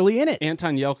barely in it.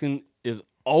 Anton Yelchin is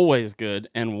always good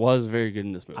and was very good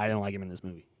in this movie. I didn't like him in this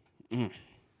movie.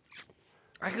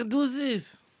 I can do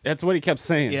this. That's what he kept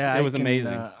saying. Yeah, it was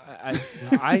amazing.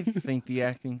 I think the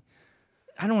acting,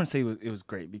 I don't want to say it was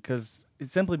great because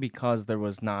it's simply because there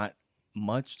was not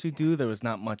much to do. There was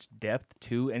not much depth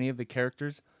to any of the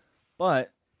characters,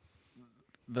 but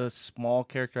the small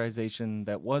characterization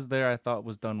that was there, I thought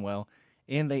was done well,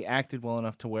 and they acted well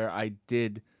enough to where I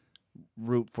did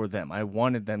root for them. I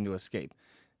wanted them to escape.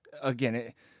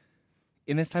 Again,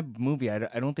 in this type of movie, I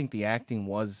don't think the acting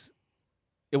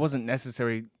wasn't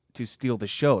necessary to steal the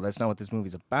show. That's not what this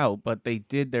movie's about, but they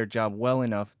did their job well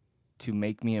enough to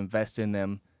make me invest in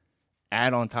them.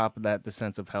 Add on top of that the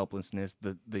sense of helplessness,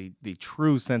 the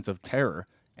true sense of terror,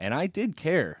 and I did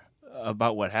care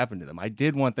about what happened to them. I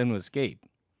did want them to escape.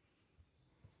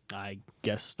 I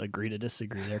guess agree to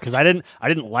disagree there because I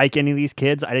didn't like any of these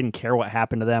kids. I didn't care what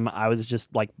happened to them. I was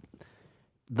just like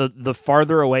the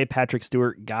farther away Patrick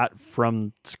Stewart got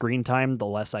from screen time, the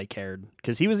less I cared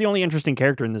because he was the only interesting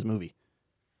character in this movie.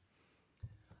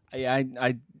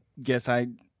 I guess I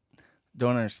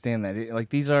don't understand that.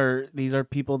 These are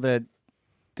people that,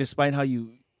 despite how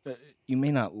you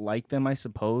may not like them, I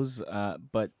suppose,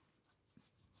 but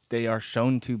they are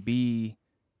shown to be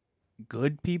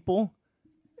good people,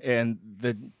 and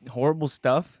the horrible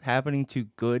stuff happening to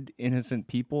good, innocent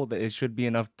people, that it should be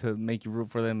enough to make you root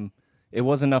for them. It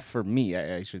was enough for me,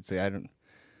 I should say.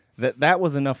 That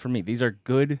was enough for me. These are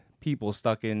good people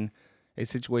stuck in a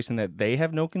situation that they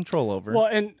have no control over. Well,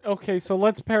 and okay, so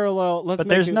let's parallel. But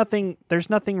there's nothing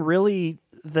really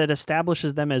that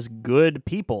establishes them as good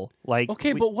people. But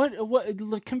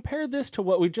what? Compare this to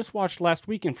what we just watched last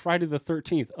week in Friday the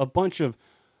 13th. A bunch of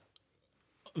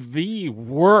the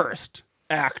worst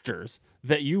actors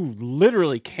that you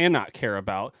literally cannot care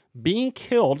about being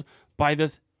killed by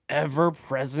this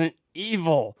ever-present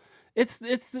evil.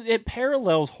 It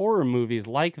parallels horror movies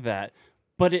like that,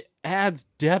 but it adds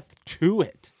depth to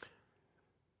it.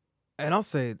 And I'll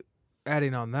say,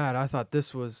 adding on that, I thought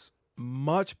this was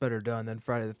much better done than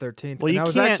Friday the 13th. Well, and you I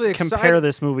was can't actually compare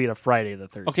this movie to Friday the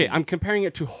 13th. Okay, I'm comparing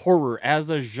it to horror as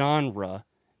a genre.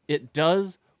 It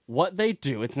does what they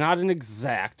do. It's not an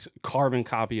exact carbon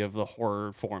copy of the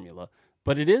horror formula,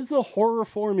 but it is the horror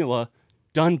formula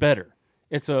done better.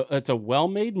 It's a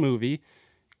well-made movie.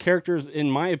 Characters, in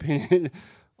my opinion,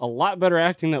 a lot better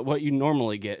acting than what you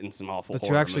normally get in some awful that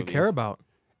horror you actually movies. care about.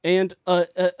 And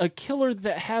a killer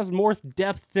that has more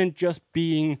depth than just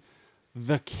being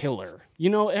the killer.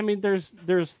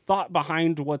 There's thought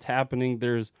behind what's happening.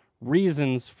 There's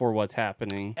reasons for what's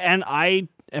happening. And I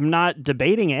am not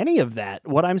debating any of that.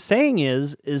 What I'm saying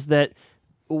is that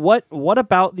what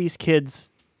about these kids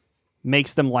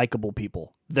makes them likable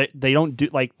people? They don't do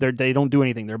they don't do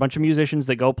anything. They're a bunch of musicians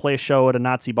that go play a show at a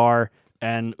Nazi bar,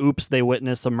 and oops, they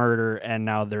witness a murder, and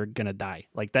now they're gonna die.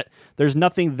 Like that. There's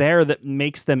nothing there that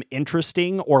makes them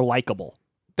interesting or likable.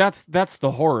 That's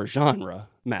the horror genre,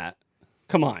 Matt.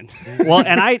 Come on. Well,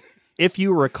 and if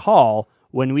you recall,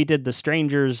 when we did The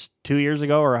Strangers 2 years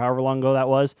ago, or however long ago that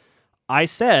was, I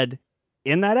said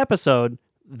in that episode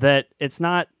that it's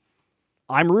not.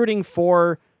 I'm rooting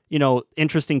for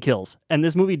interesting kills, and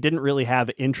this movie didn't really have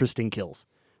interesting kills.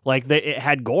 It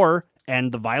had gore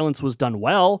and the violence was done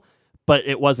well, but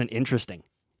it wasn't interesting.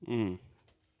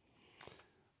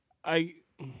 I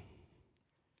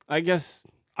guess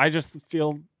I just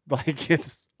feel like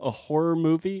it's a horror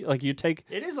movie. Like you take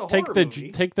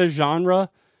the genre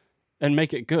and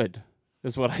make it good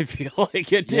is what I feel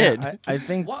like it did. Yeah, I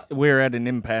think we're at an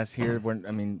impasse here.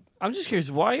 I'm just curious,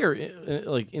 why are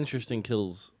interesting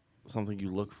kills something you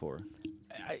look for?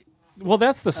 Well,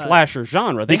 that's the slasher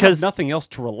genre. They have nothing else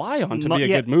to rely on to be a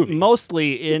good movie.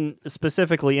 Mostly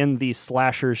specifically in the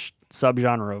slasher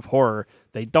subgenre of horror,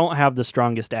 they don't have the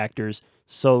strongest actors.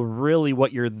 So really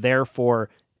what you're there for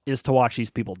is to watch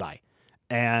these people die.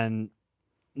 And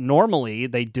normally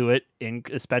they do it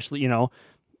especially,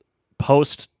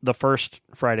 post the first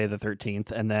Friday the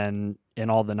 13th, and then in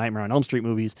all the Nightmare on Elm Street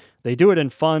movies, they do it in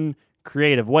fun,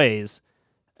 creative ways.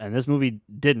 And this movie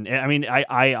didn't. I mean,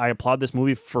 I applaud this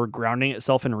movie for grounding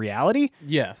itself in reality.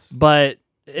 Yes. But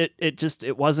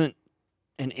it wasn't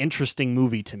an interesting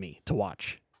movie to me to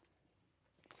watch.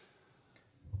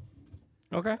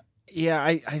 Okay. Yeah,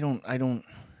 I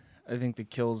think the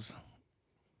kills.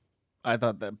 I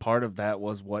thought that part of that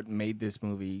was what made this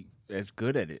movie as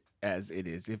good at it as it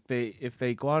is. If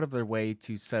they go out of their way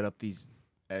to set up these,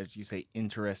 as you say,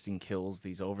 interesting kills,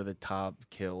 these over the top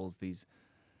kills,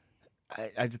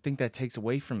 I think that takes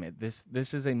away from it.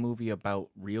 This is a movie about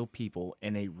real people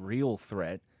and a real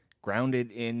threat,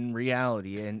 grounded in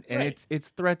reality, and Right. it's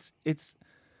threats.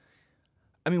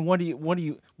 I mean, what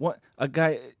a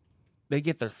guy. They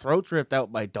get their throats ripped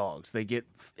out by dogs. They get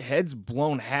heads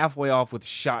blown halfway off with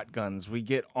shotguns. We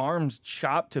get arms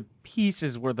chopped to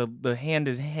pieces where the hand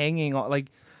is hanging on.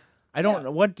 Like, I don't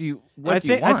know. What do you want?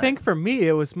 I think for me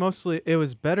it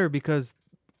was better because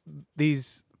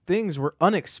these things were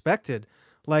unexpected.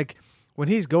 Like when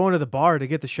he's going to the bar to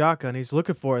get the shotgun, he's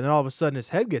looking for it, and then all of a sudden his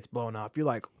head gets blown off. You're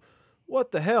like,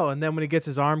 what the hell? And then when he gets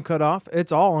his arm cut off,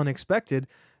 it's all unexpected.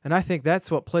 And I think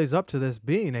that's what plays up to this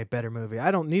being a better movie.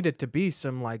 I don't need it to be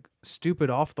some like stupid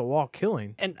off the wall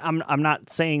killing. And I'm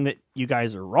not saying that you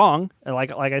guys are wrong.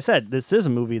 Like I said, this is a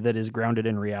movie that is grounded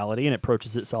in reality and it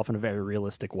approaches itself in a very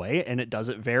realistic way, and it does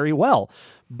it very well.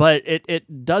 But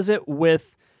it does it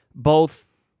with both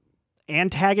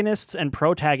antagonists and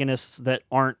protagonists that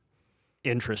aren't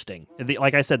interesting.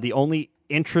 Like I said, the only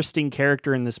interesting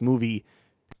character in this movie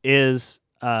is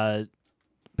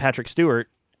Patrick Stewart.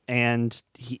 And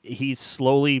he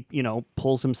slowly,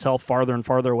 pulls himself farther and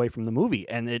farther away from the movie.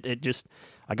 And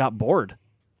I got bored.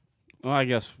 Well, I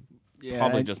guess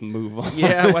probably just move on.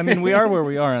 Yeah, I mean, we are where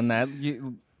we are on that.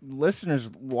 Listeners,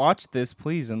 watch this,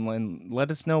 please, and let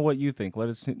us know what you think. Let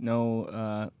us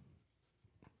know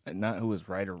not who was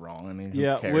right or wrong. I mean, who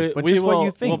cares? But we just will, what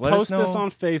you think. We'll Let post us know this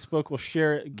on Facebook. We'll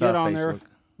share it. Get on there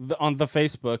on the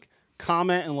Facebook.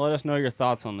 Comment and let us know your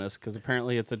thoughts on this, because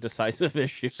apparently it's a decisive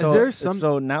issue.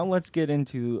 So now let's get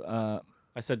into.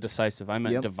 I said decisive. I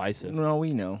meant divisive. No,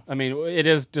 we know. I mean, it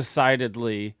is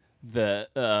decidedly that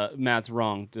Matt's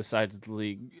wrong.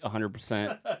 Decidedly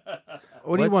 100%.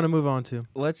 What do you want to move on to?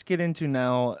 Let's get into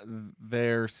now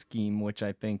their scheme, which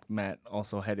I think Matt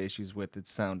also had issues with. It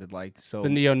sounded like the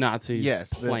neo-Nazis'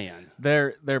 plan.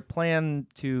 Their plan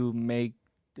to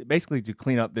basically to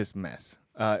clean up this mess.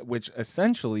 Which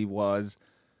essentially was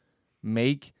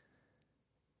make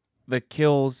the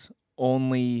kills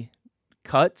only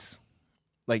cuts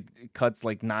like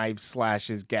knives,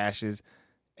 slashes, gashes,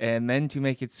 and then to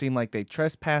make it seem like they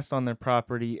trespassed on their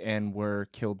property and were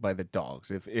killed by the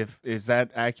dogs. If is that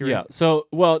accurate? Yeah. So,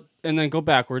 and then go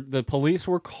backward. The police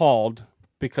were called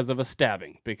because of a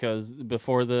stabbing, because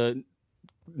before the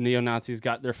neo-Nazis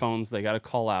got their phones, they got a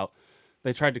call out.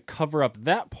 They tried to cover up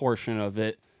that portion of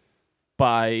it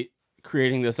by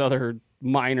creating this other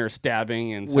minor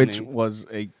stabbing, and which was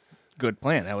a good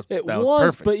plan. That was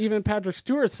perfect. But even Patrick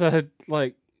Stewart said,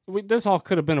 like, this all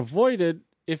could have been avoided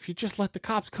if you just let the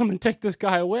cops come and take this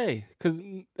guy away. Because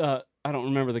I don't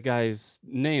remember the guy's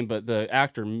name, but the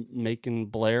actor Macon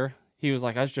Blair, he was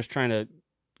like, I was just trying to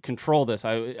control this.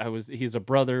 He's a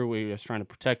brother. We was trying to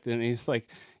protect him. And he's like,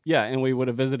 yeah, and we would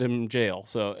have visited him in jail.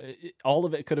 So all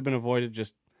of it could have been avoided.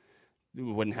 Just we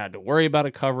wouldn't have to worry about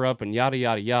a cover-up and yada,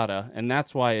 yada, yada. And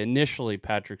that's why initially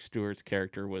Patrick Stewart's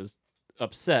character was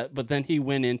upset, but then he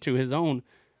went into his own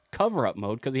cover-up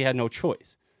mode because he had no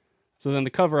choice. So then the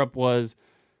cover-up was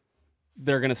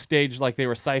they're going to stage like they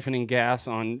were siphoning gas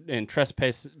on and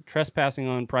trespassing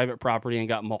on private property and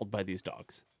got mauled by these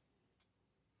dogs.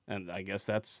 And I guess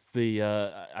that's the,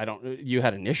 you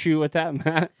had an issue with that,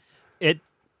 Matt?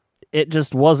 It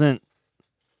just wasn't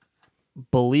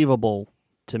believable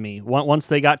to me. Once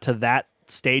they got to that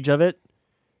stage of it,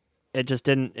 it just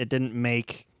didn't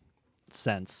make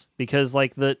sense, because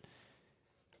like the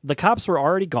cops were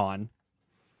already gone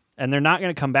and they're not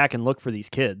going to come back and look for these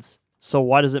kids. So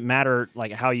why does it matter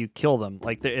like how you kill them?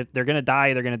 Like if they're going to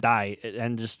die, they're going to die,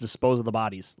 and just dispose of the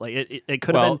bodies. Like it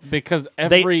could have been, because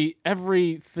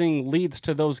everything leads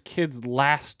to those kids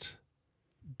last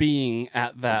being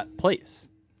at that place.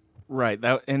 Right.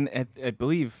 That, and I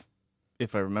believe,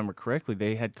 if I remember correctly,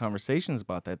 they had conversations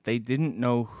about that. They didn't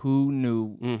know who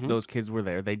knew those kids were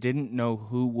there. They didn't know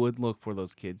who would look for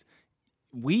those kids.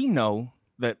 We know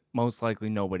that most likely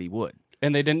nobody would.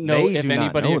 And they didn't know if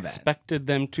anybody expected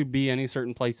them to be any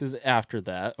certain places after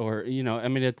that. Or, I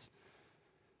mean,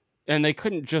 and they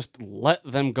couldn't just let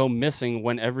them go missing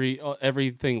when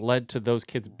everything led to those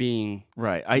kids being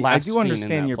right. I do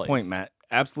understand your point, Matt.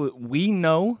 Absolutely. We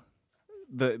know,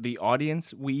 the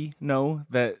audience, we know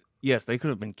that, yes, they could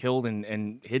have been killed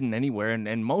and hidden anywhere,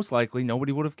 and most likely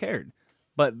nobody would have cared.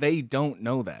 But they don't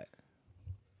know that.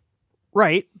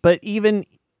 Right, but even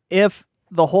if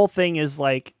the whole thing is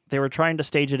like they were trying to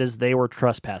stage it as they were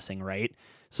trespassing, right?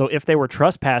 So if they were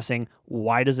trespassing,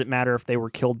 why does it matter if they were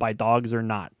killed by dogs or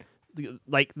not?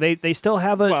 Like they still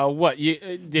have a well, what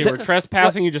they were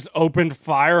trespassing? You just opened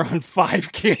fire on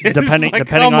 5 kids. depending Like,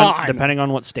 depending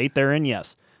on what state they're in.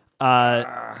 Yes,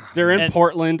 they're in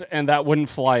Portland, and that wouldn't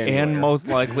fly anywhere. And most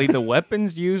likely the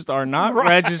weapons used are not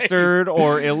registered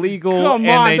or illegal, Come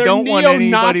and on, they they're don't want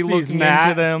anybody neo-Nazis, looking Matt.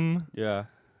 into them. Yeah.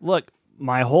 Look,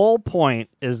 my whole point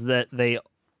is that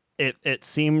it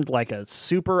seemed like a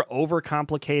super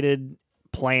overcomplicated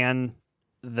plan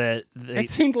that it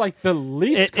seemed like the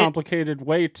least complicated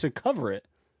way to cover it.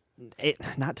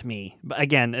 Not to me, but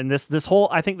again, and this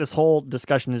whole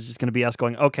discussion is just going to be us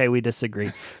going, okay, we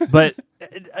disagree. But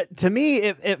to me,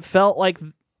 it felt like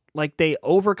they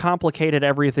overcomplicated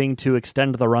everything to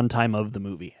extend the runtime of the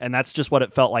movie, and that's just what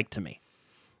it felt like to me.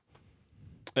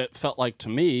 It felt like to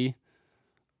me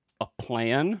a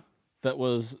plan that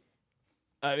was.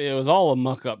 It was all a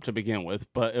muck up to begin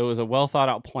with, but it was a well thought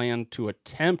out plan to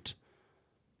attempt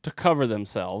to cover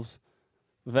themselves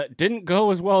that didn't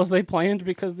go as well as they planned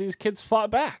because these kids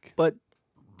fought back. But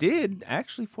did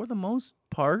actually, for the most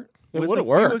part, It with would've a few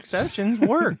worked. exceptions,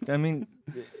 worked. I mean,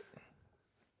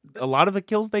 a lot of the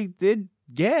kills they did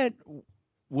get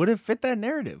would have fit that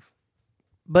narrative.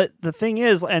 But the thing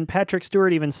is, and Patrick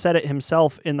Stewart even said it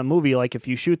himself in the movie, like if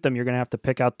you shoot them, you're going to have to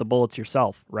pick out the bullets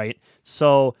yourself, right?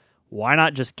 So why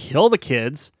not just kill the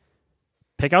kids,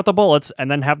 pick out the bullets, and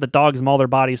then have the dogs maul their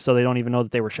bodies so they don't even know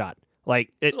that they were shot?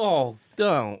 Like it. Oh,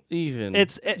 don't even.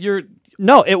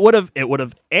 No, it would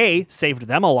have A, saved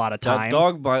them a lot of That time.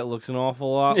 dog bite looks an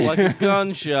awful lot like a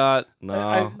gunshot.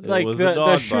 No, like it was the a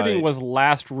dog shooting bite. was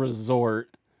last resort.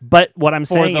 But what I'm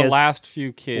for saying the is, last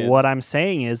few kids. What I'm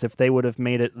saying is, if they would have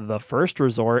made it the first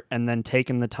resort and then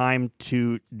taken the time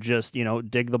to just,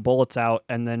 dig the bullets out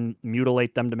and then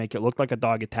mutilate them to make it look like a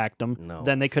dog attacked them,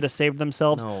 then they could have saved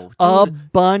themselves a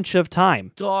bunch of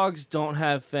time. Dogs don't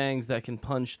have fangs that can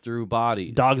punch through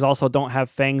bodies. Dogs also don't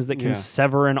have fangs that can Yeah.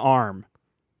 sever an arm.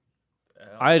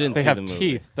 I didn't They see have the movie.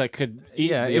 teeth that could eat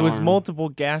Yeah, the it was arm. multiple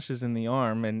gashes in the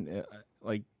arm, and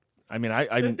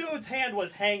I didn't. dude's hand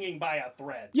was hanging by a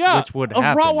thread. Yeah, which would a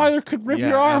happen. Rottweiler could rip Yeah,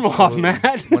 your arm off, absolutely.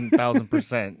 Matt.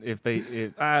 1000%. If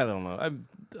I don't know.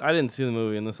 I didn't see the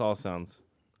movie, and this all sounds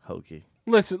hokey.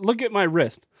 Listen, look at my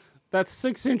wrist. That's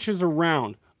 6 inches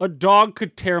around. A dog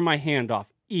could tear my hand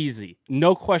off. Easy.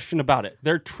 No question about it.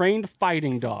 They're trained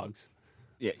fighting dogs.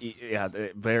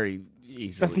 very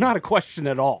easily. That's not a question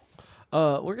at all.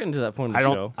 We're getting to that point of the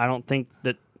show. I don't think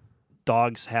that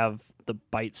dogs have the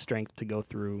bite strength to go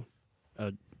through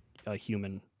a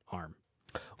human arm.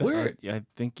 I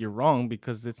think you're wrong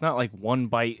because it's not like one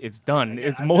bite, it's done.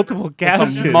 It's multiple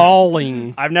gashes. It's a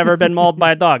mauling. I've never been mauled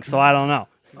by a dog, so I don't know.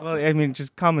 Well, I mean,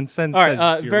 just common sense. All says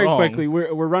right, you're very wrong. quickly,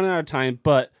 we're running out of time,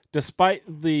 but despite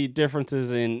the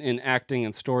differences in acting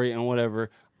and story and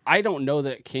whatever, I don't know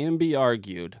that it can be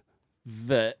argued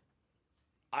that,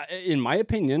 in my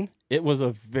opinion, it was a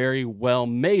very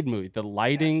well-made movie. The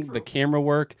lighting, the camera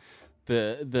work,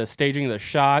 the staging of the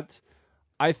shots,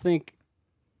 I think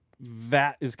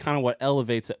that is kind of what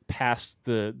elevates it past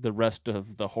the rest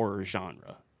of the horror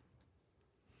genre.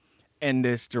 And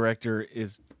this director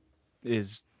is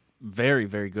very,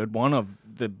 very good. One of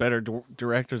the better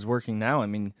directors working now. I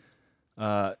mean,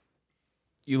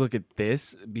 you look at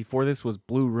this. Before this was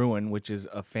Blue Ruin, which is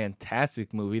a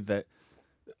fantastic movie that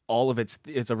all of it's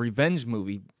a revenge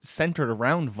movie centered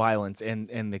around violence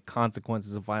and the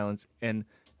consequences of violence. And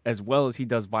as well as he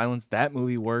does violence, that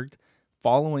movie worked.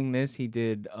 Following this, he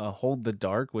did Hold the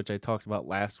Dark, which I talked about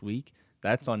last week.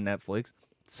 That's on Netflix.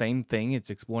 Same thing. It's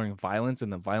exploring violence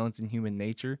and the violence in human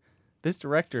nature. This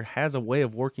director has a way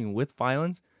of working with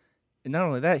violence. And not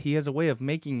only that, he has a way of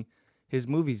making his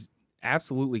movies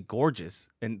absolutely gorgeous.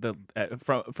 And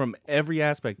from every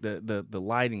aspect, the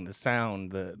lighting, the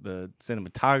sound, the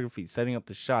cinematography, setting up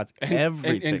the shots,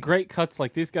 everything. And great cuts.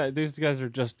 Like these guys are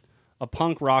just a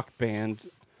punk rock band,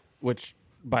 which,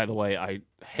 by the way, I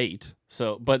hate.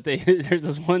 So, but there's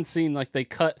this one scene like they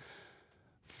cut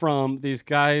from these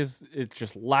guys. It's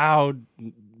just loud,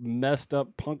 messed up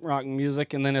punk rock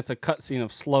music, and then it's a cut scene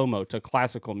of slow mo to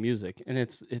classical music, and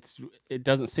it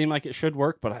doesn't seem like it should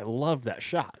work, but I love that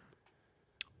shot.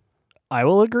 I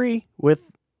will agree with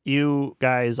you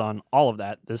guys on all of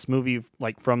that. This movie,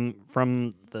 like from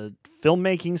the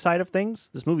filmmaking side of things,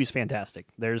 this movie's fantastic.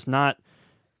 There's not.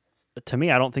 To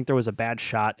me, I don't think there was a bad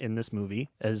shot in this movie.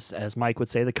 As Mike would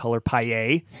say, the color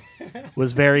paille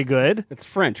was very good. It's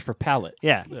French for palette.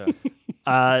 Yeah.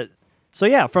 So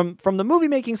yeah, from the movie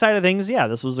making side of things, yeah,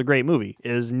 this was a great movie.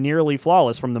 It was nearly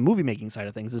flawless from the movie making side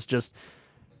of things. It's just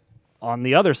on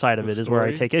the other side of The it is where I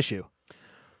story? take issue.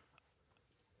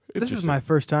 This is my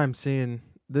first time seeing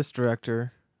this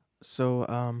director, so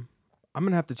I'm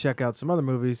gonna have to check out some other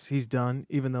movies he's done,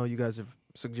 even though you guys have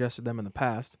suggested them in the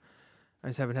past. I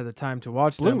just haven't had the time to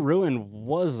watch Blue them. Ruin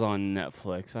was on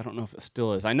Netflix. I don't know if it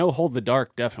still is. I know Hold the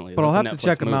Dark definitely. But I'll That's have a to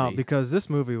check Netflix them out movie. because this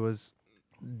movie was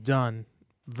done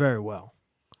very well.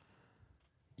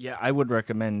 Yeah, I would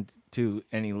recommend to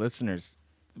any listeners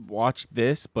watch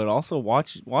this, but also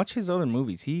watch his other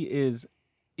movies. He's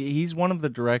one of the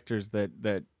directors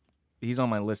that he's on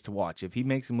my list to watch. If he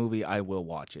makes a movie, I will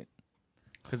watch it.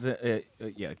 Because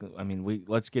yeah, I mean,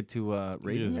 let's get to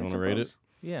rating. You guys I want to rate it? suppose.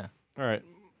 Yeah. All right.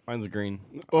 Mine's green.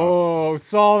 Oh,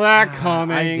 saw that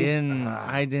coming.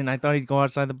 I didn't. I thought he'd go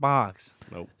outside the box.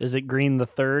 Nope. Is it Green the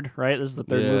third? Right, this is the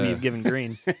third movie Yeah. you've given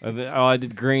Green. I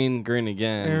did green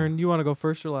again. Aaron, you want to go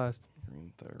first or last?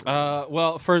 Green third.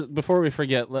 Well, before we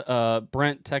forget,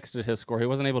 Brent texted his score. He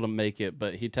wasn't able to make it,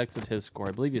 but he texted his score.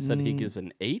 I believe he said he gives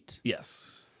an 8.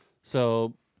 Yes.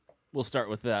 So we'll start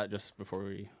with that just before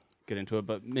we get into it.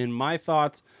 But in my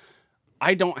thoughts,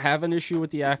 I don't have an issue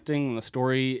with the acting and the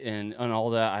story and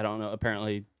all that. I don't know.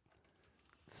 Apparently,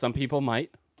 some people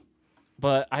might.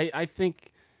 But I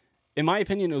think, in my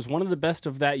opinion, it was one of the best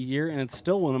of that year, and it's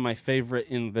still one of my favorite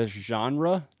in this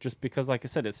genre, just because, like I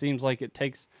said, it seems like it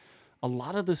takes a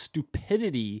lot of the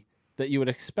stupidity that you would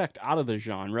expect out of the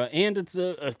genre, and it's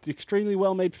a extremely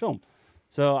well-made film.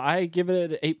 So I give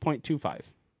it an 8.25.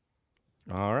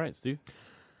 All right, Steve.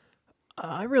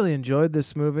 I really enjoyed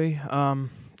this movie.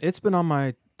 It's been on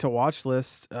my to-watch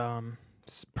list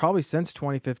probably since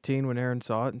 2015 when Aaron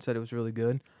saw it and said it was really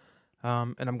good.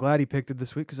 And I'm glad he picked it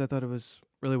this week because I thought it was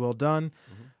really well done.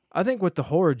 Mm-hmm. I think with the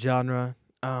horror genre,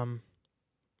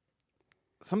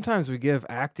 sometimes we give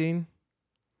acting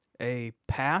a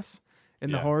pass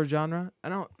in the Yeah. horror genre.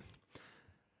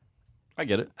 I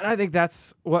get it. And I think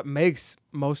that's what makes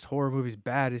most horror movies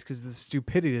bad is because the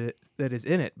stupidity that is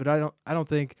in it. But I don't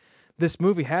think this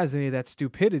movie has any of that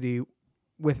stupidity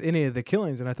with any of the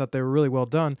killings, and I thought they were really well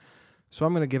done. So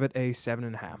I'm going to give it a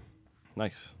 7.5.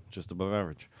 Nice. Just above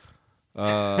average.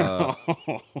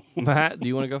 Matt, do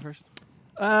you want to go first?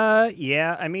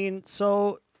 Yeah. I mean,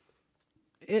 so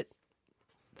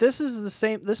this is the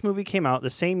same. This movie came out the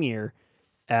same year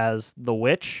as The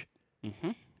Witch,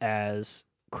 as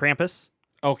Krampus.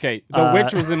 Okay, The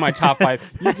Witch was in my top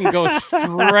 5. You can go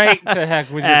straight to heck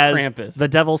with your as Krampus. The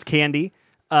Devil's Candy,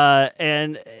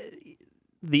 and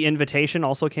The Invitation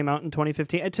also came out in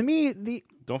 2015. And to me,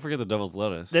 Don't forget The Devil's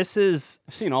Lettuce. this is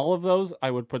I've seen all of those.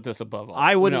 I would put this above all.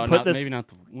 I wouldn't No, put not- this- Maybe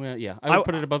not. I would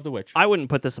put it above The Witch. I wouldn't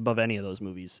put this above any of those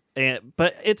movies.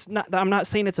 But it's not. I'm not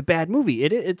saying it's a bad movie.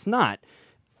 It's not.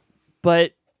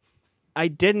 But I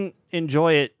didn't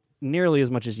enjoy it nearly as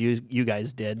much as you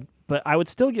guys did. But I would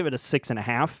still give it a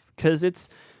 6.5 because it's,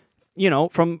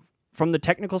 from the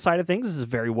technical side of things, this is a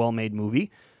very well made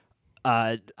movie.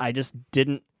 I just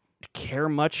didn't care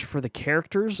much for the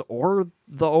characters or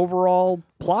the overall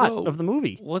plot So, of the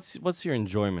movie. What's your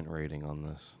enjoyment rating on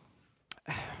this?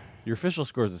 Your official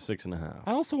score is a 6.5.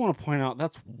 I also want to point out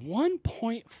that's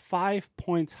 1.5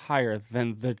 points higher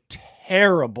than the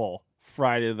terrible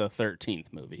Friday the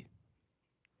 13th movie.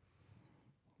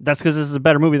 That's because this is a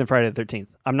better movie than Friday the 13th.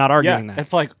 I'm not arguing that.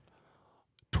 It's like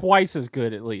twice as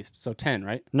good at least. So 10,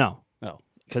 right? No. Oh.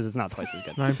 Because it's not twice as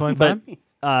good. 9.5?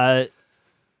 But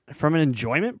from an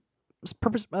enjoyment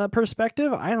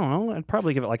perspective, I don't know. I'd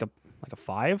probably give it like a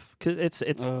 5 because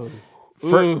it's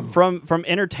from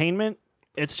entertainment.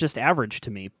 It's just average to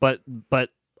me. But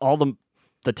all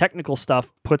the technical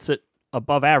stuff puts it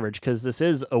above average because this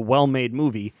is a well-made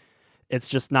movie. It's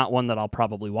just not one that I'll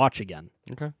probably watch again.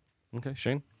 Okay,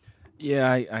 Shane. Yeah,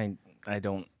 I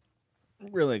don't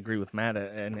really agree with Matt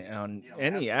on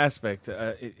any aspect.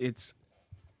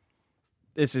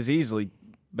 This is easily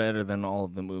better than all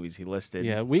of the movies he listed.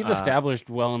 Yeah, we've established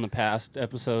well in the past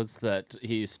episodes that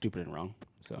he's stupid and wrong.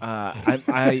 So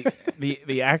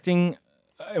the acting,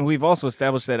 and we've also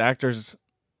established that actors,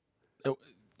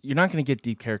 you're not going to get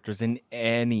deep characters in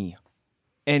any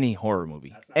horror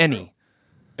movie,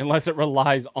 unless it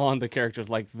relies on the characters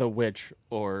like The Witch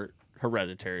or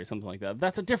Hereditary, something like that.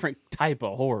 That's a different type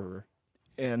of horror.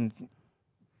 And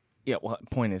yeah, well,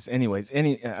 point is, anyways,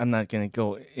 I'm not going to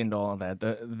go into all of that.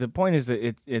 The point is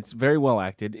that it's very well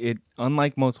acted. It,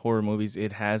 unlike most horror movies,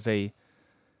 it has a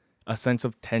sense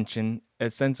of tension, a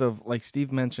sense of, like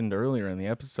Steve mentioned earlier in the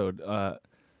episode,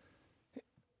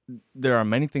 there are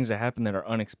many things that happen that are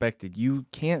unexpected. You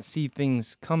can't see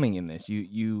things coming in this.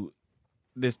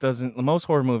 This doesn't. Most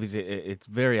horror movies, it's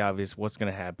very obvious what's going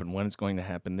to happen, when it's going to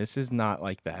happen. This is not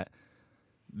like that.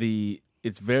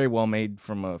 It's very well made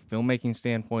from a filmmaking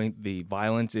standpoint. The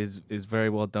violence is very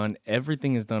well done.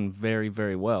 Everything is done very,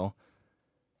 very well.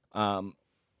 I'm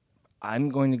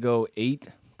going to go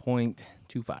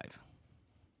 8.25.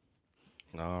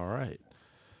 All right.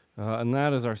 And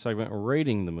that is our segment,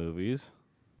 Rating the Movies.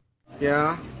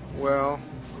 Yeah, well,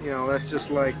 that's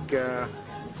just like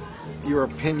your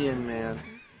opinion, man.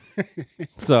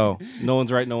 So, no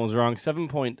one's right, no one's wrong.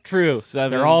 7.7. True.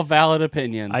 They're all valid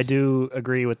opinions. I do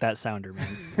agree with that sounder,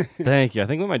 man. Thank you. I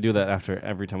think we might do that after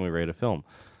every time we rate a film.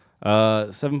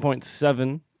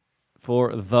 7.7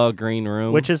 for The Green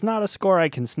Room. Which is not a score I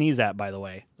can sneeze at, by the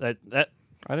way. That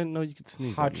I didn't know you could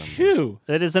sneeze at numbers. Achoo!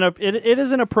 It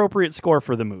is an appropriate score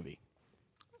for the movie.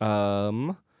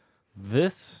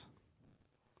 This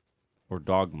or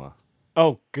Dogma?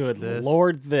 Oh, good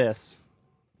Lord, this.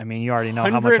 I mean, you already know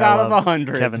how 100 much I out of love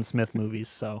 100. Kevin Smith movies,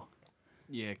 so.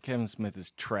 Yeah, Kevin Smith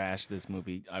is trash, this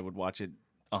movie. I would watch it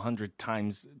 100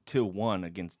 times to 1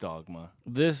 against Dogma.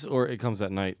 This or It Comes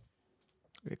at Night?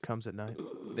 It Comes at Night.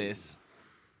 This.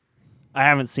 I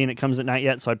haven't seen It Comes at Night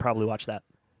yet, so I'd probably watch that.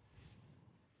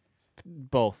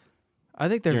 Both. I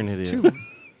think they're You're an idiot. two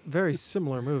very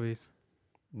similar movies.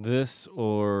 This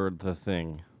or The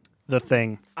Thing? The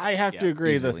Thing. I have to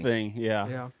agree, easily. The Thing, yeah.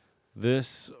 Yeah.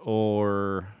 This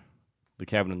or The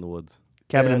Cabin in the Woods?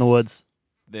 Cabin in the Woods.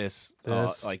 This.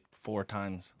 This. Like 4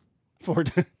 times.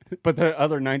 But the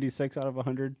other 96 out of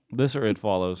 100? This or It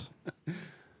Follows?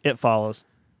 It Follows.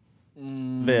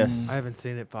 This. I haven't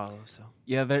seen It Follows, so.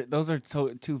 Yeah, those are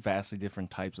two vastly different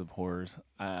types of horrors.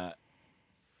 I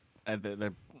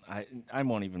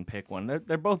won't even pick one.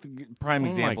 They're both prime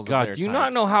examples. Oh my God, of their do you types.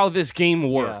 not know how this game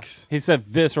works? He said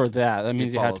this or that. That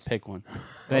means It you had follows. to pick one.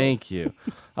 Thank you.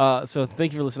 So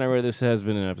thank you for listening, everybody. This has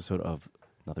been an episode of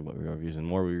Nothing But Real Reviews and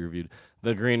More. We reviewed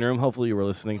The Green Room. Hopefully you were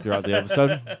listening throughout the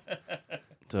episode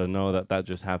to know that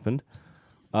just happened.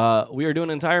 We are doing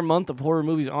an entire month of horror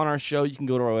movies on our show. You can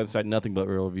go to our website,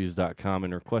 nothingbutreviews.com,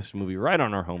 and request a movie right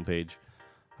on our homepage.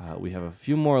 We have a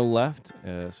few more left,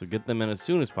 so get them in as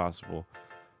soon as possible.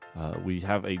 We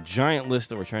have a giant list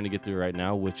that we're trying to get through right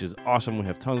now, which is awesome. We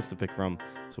have tons to pick from,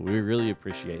 so we really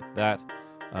appreciate that.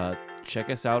 Check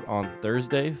us out on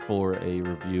Thursday for a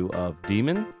review of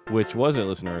Demon, which was a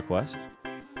listener request,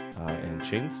 and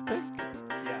Shane's pick.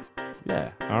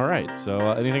 Yeah. All right.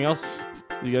 So anything else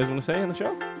you guys want to say on the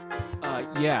show?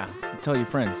 Yeah. Tell your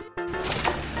friends.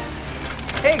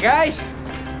 Hey, guys.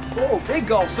 Oh, big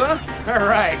gulps, huh? All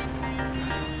right.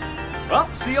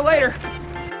 Well, see you later.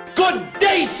 Good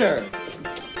day, sir.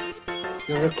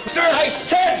 Sir, I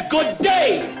said good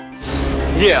day.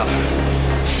 Yeah.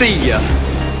 See ya.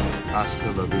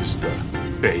 Hasta la vista,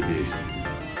 baby.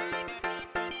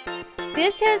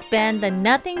 This has been the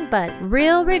Nothing But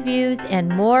Real Reviews and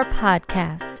More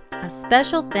podcast. A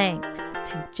special thanks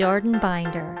to Jordan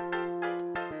Binder.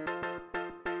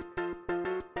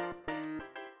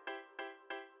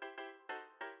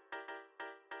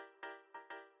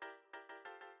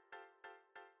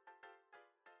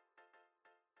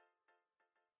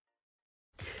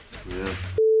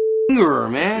 Linger,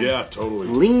 man. Yeah, totally.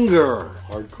 Linger.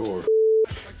 Hardcore.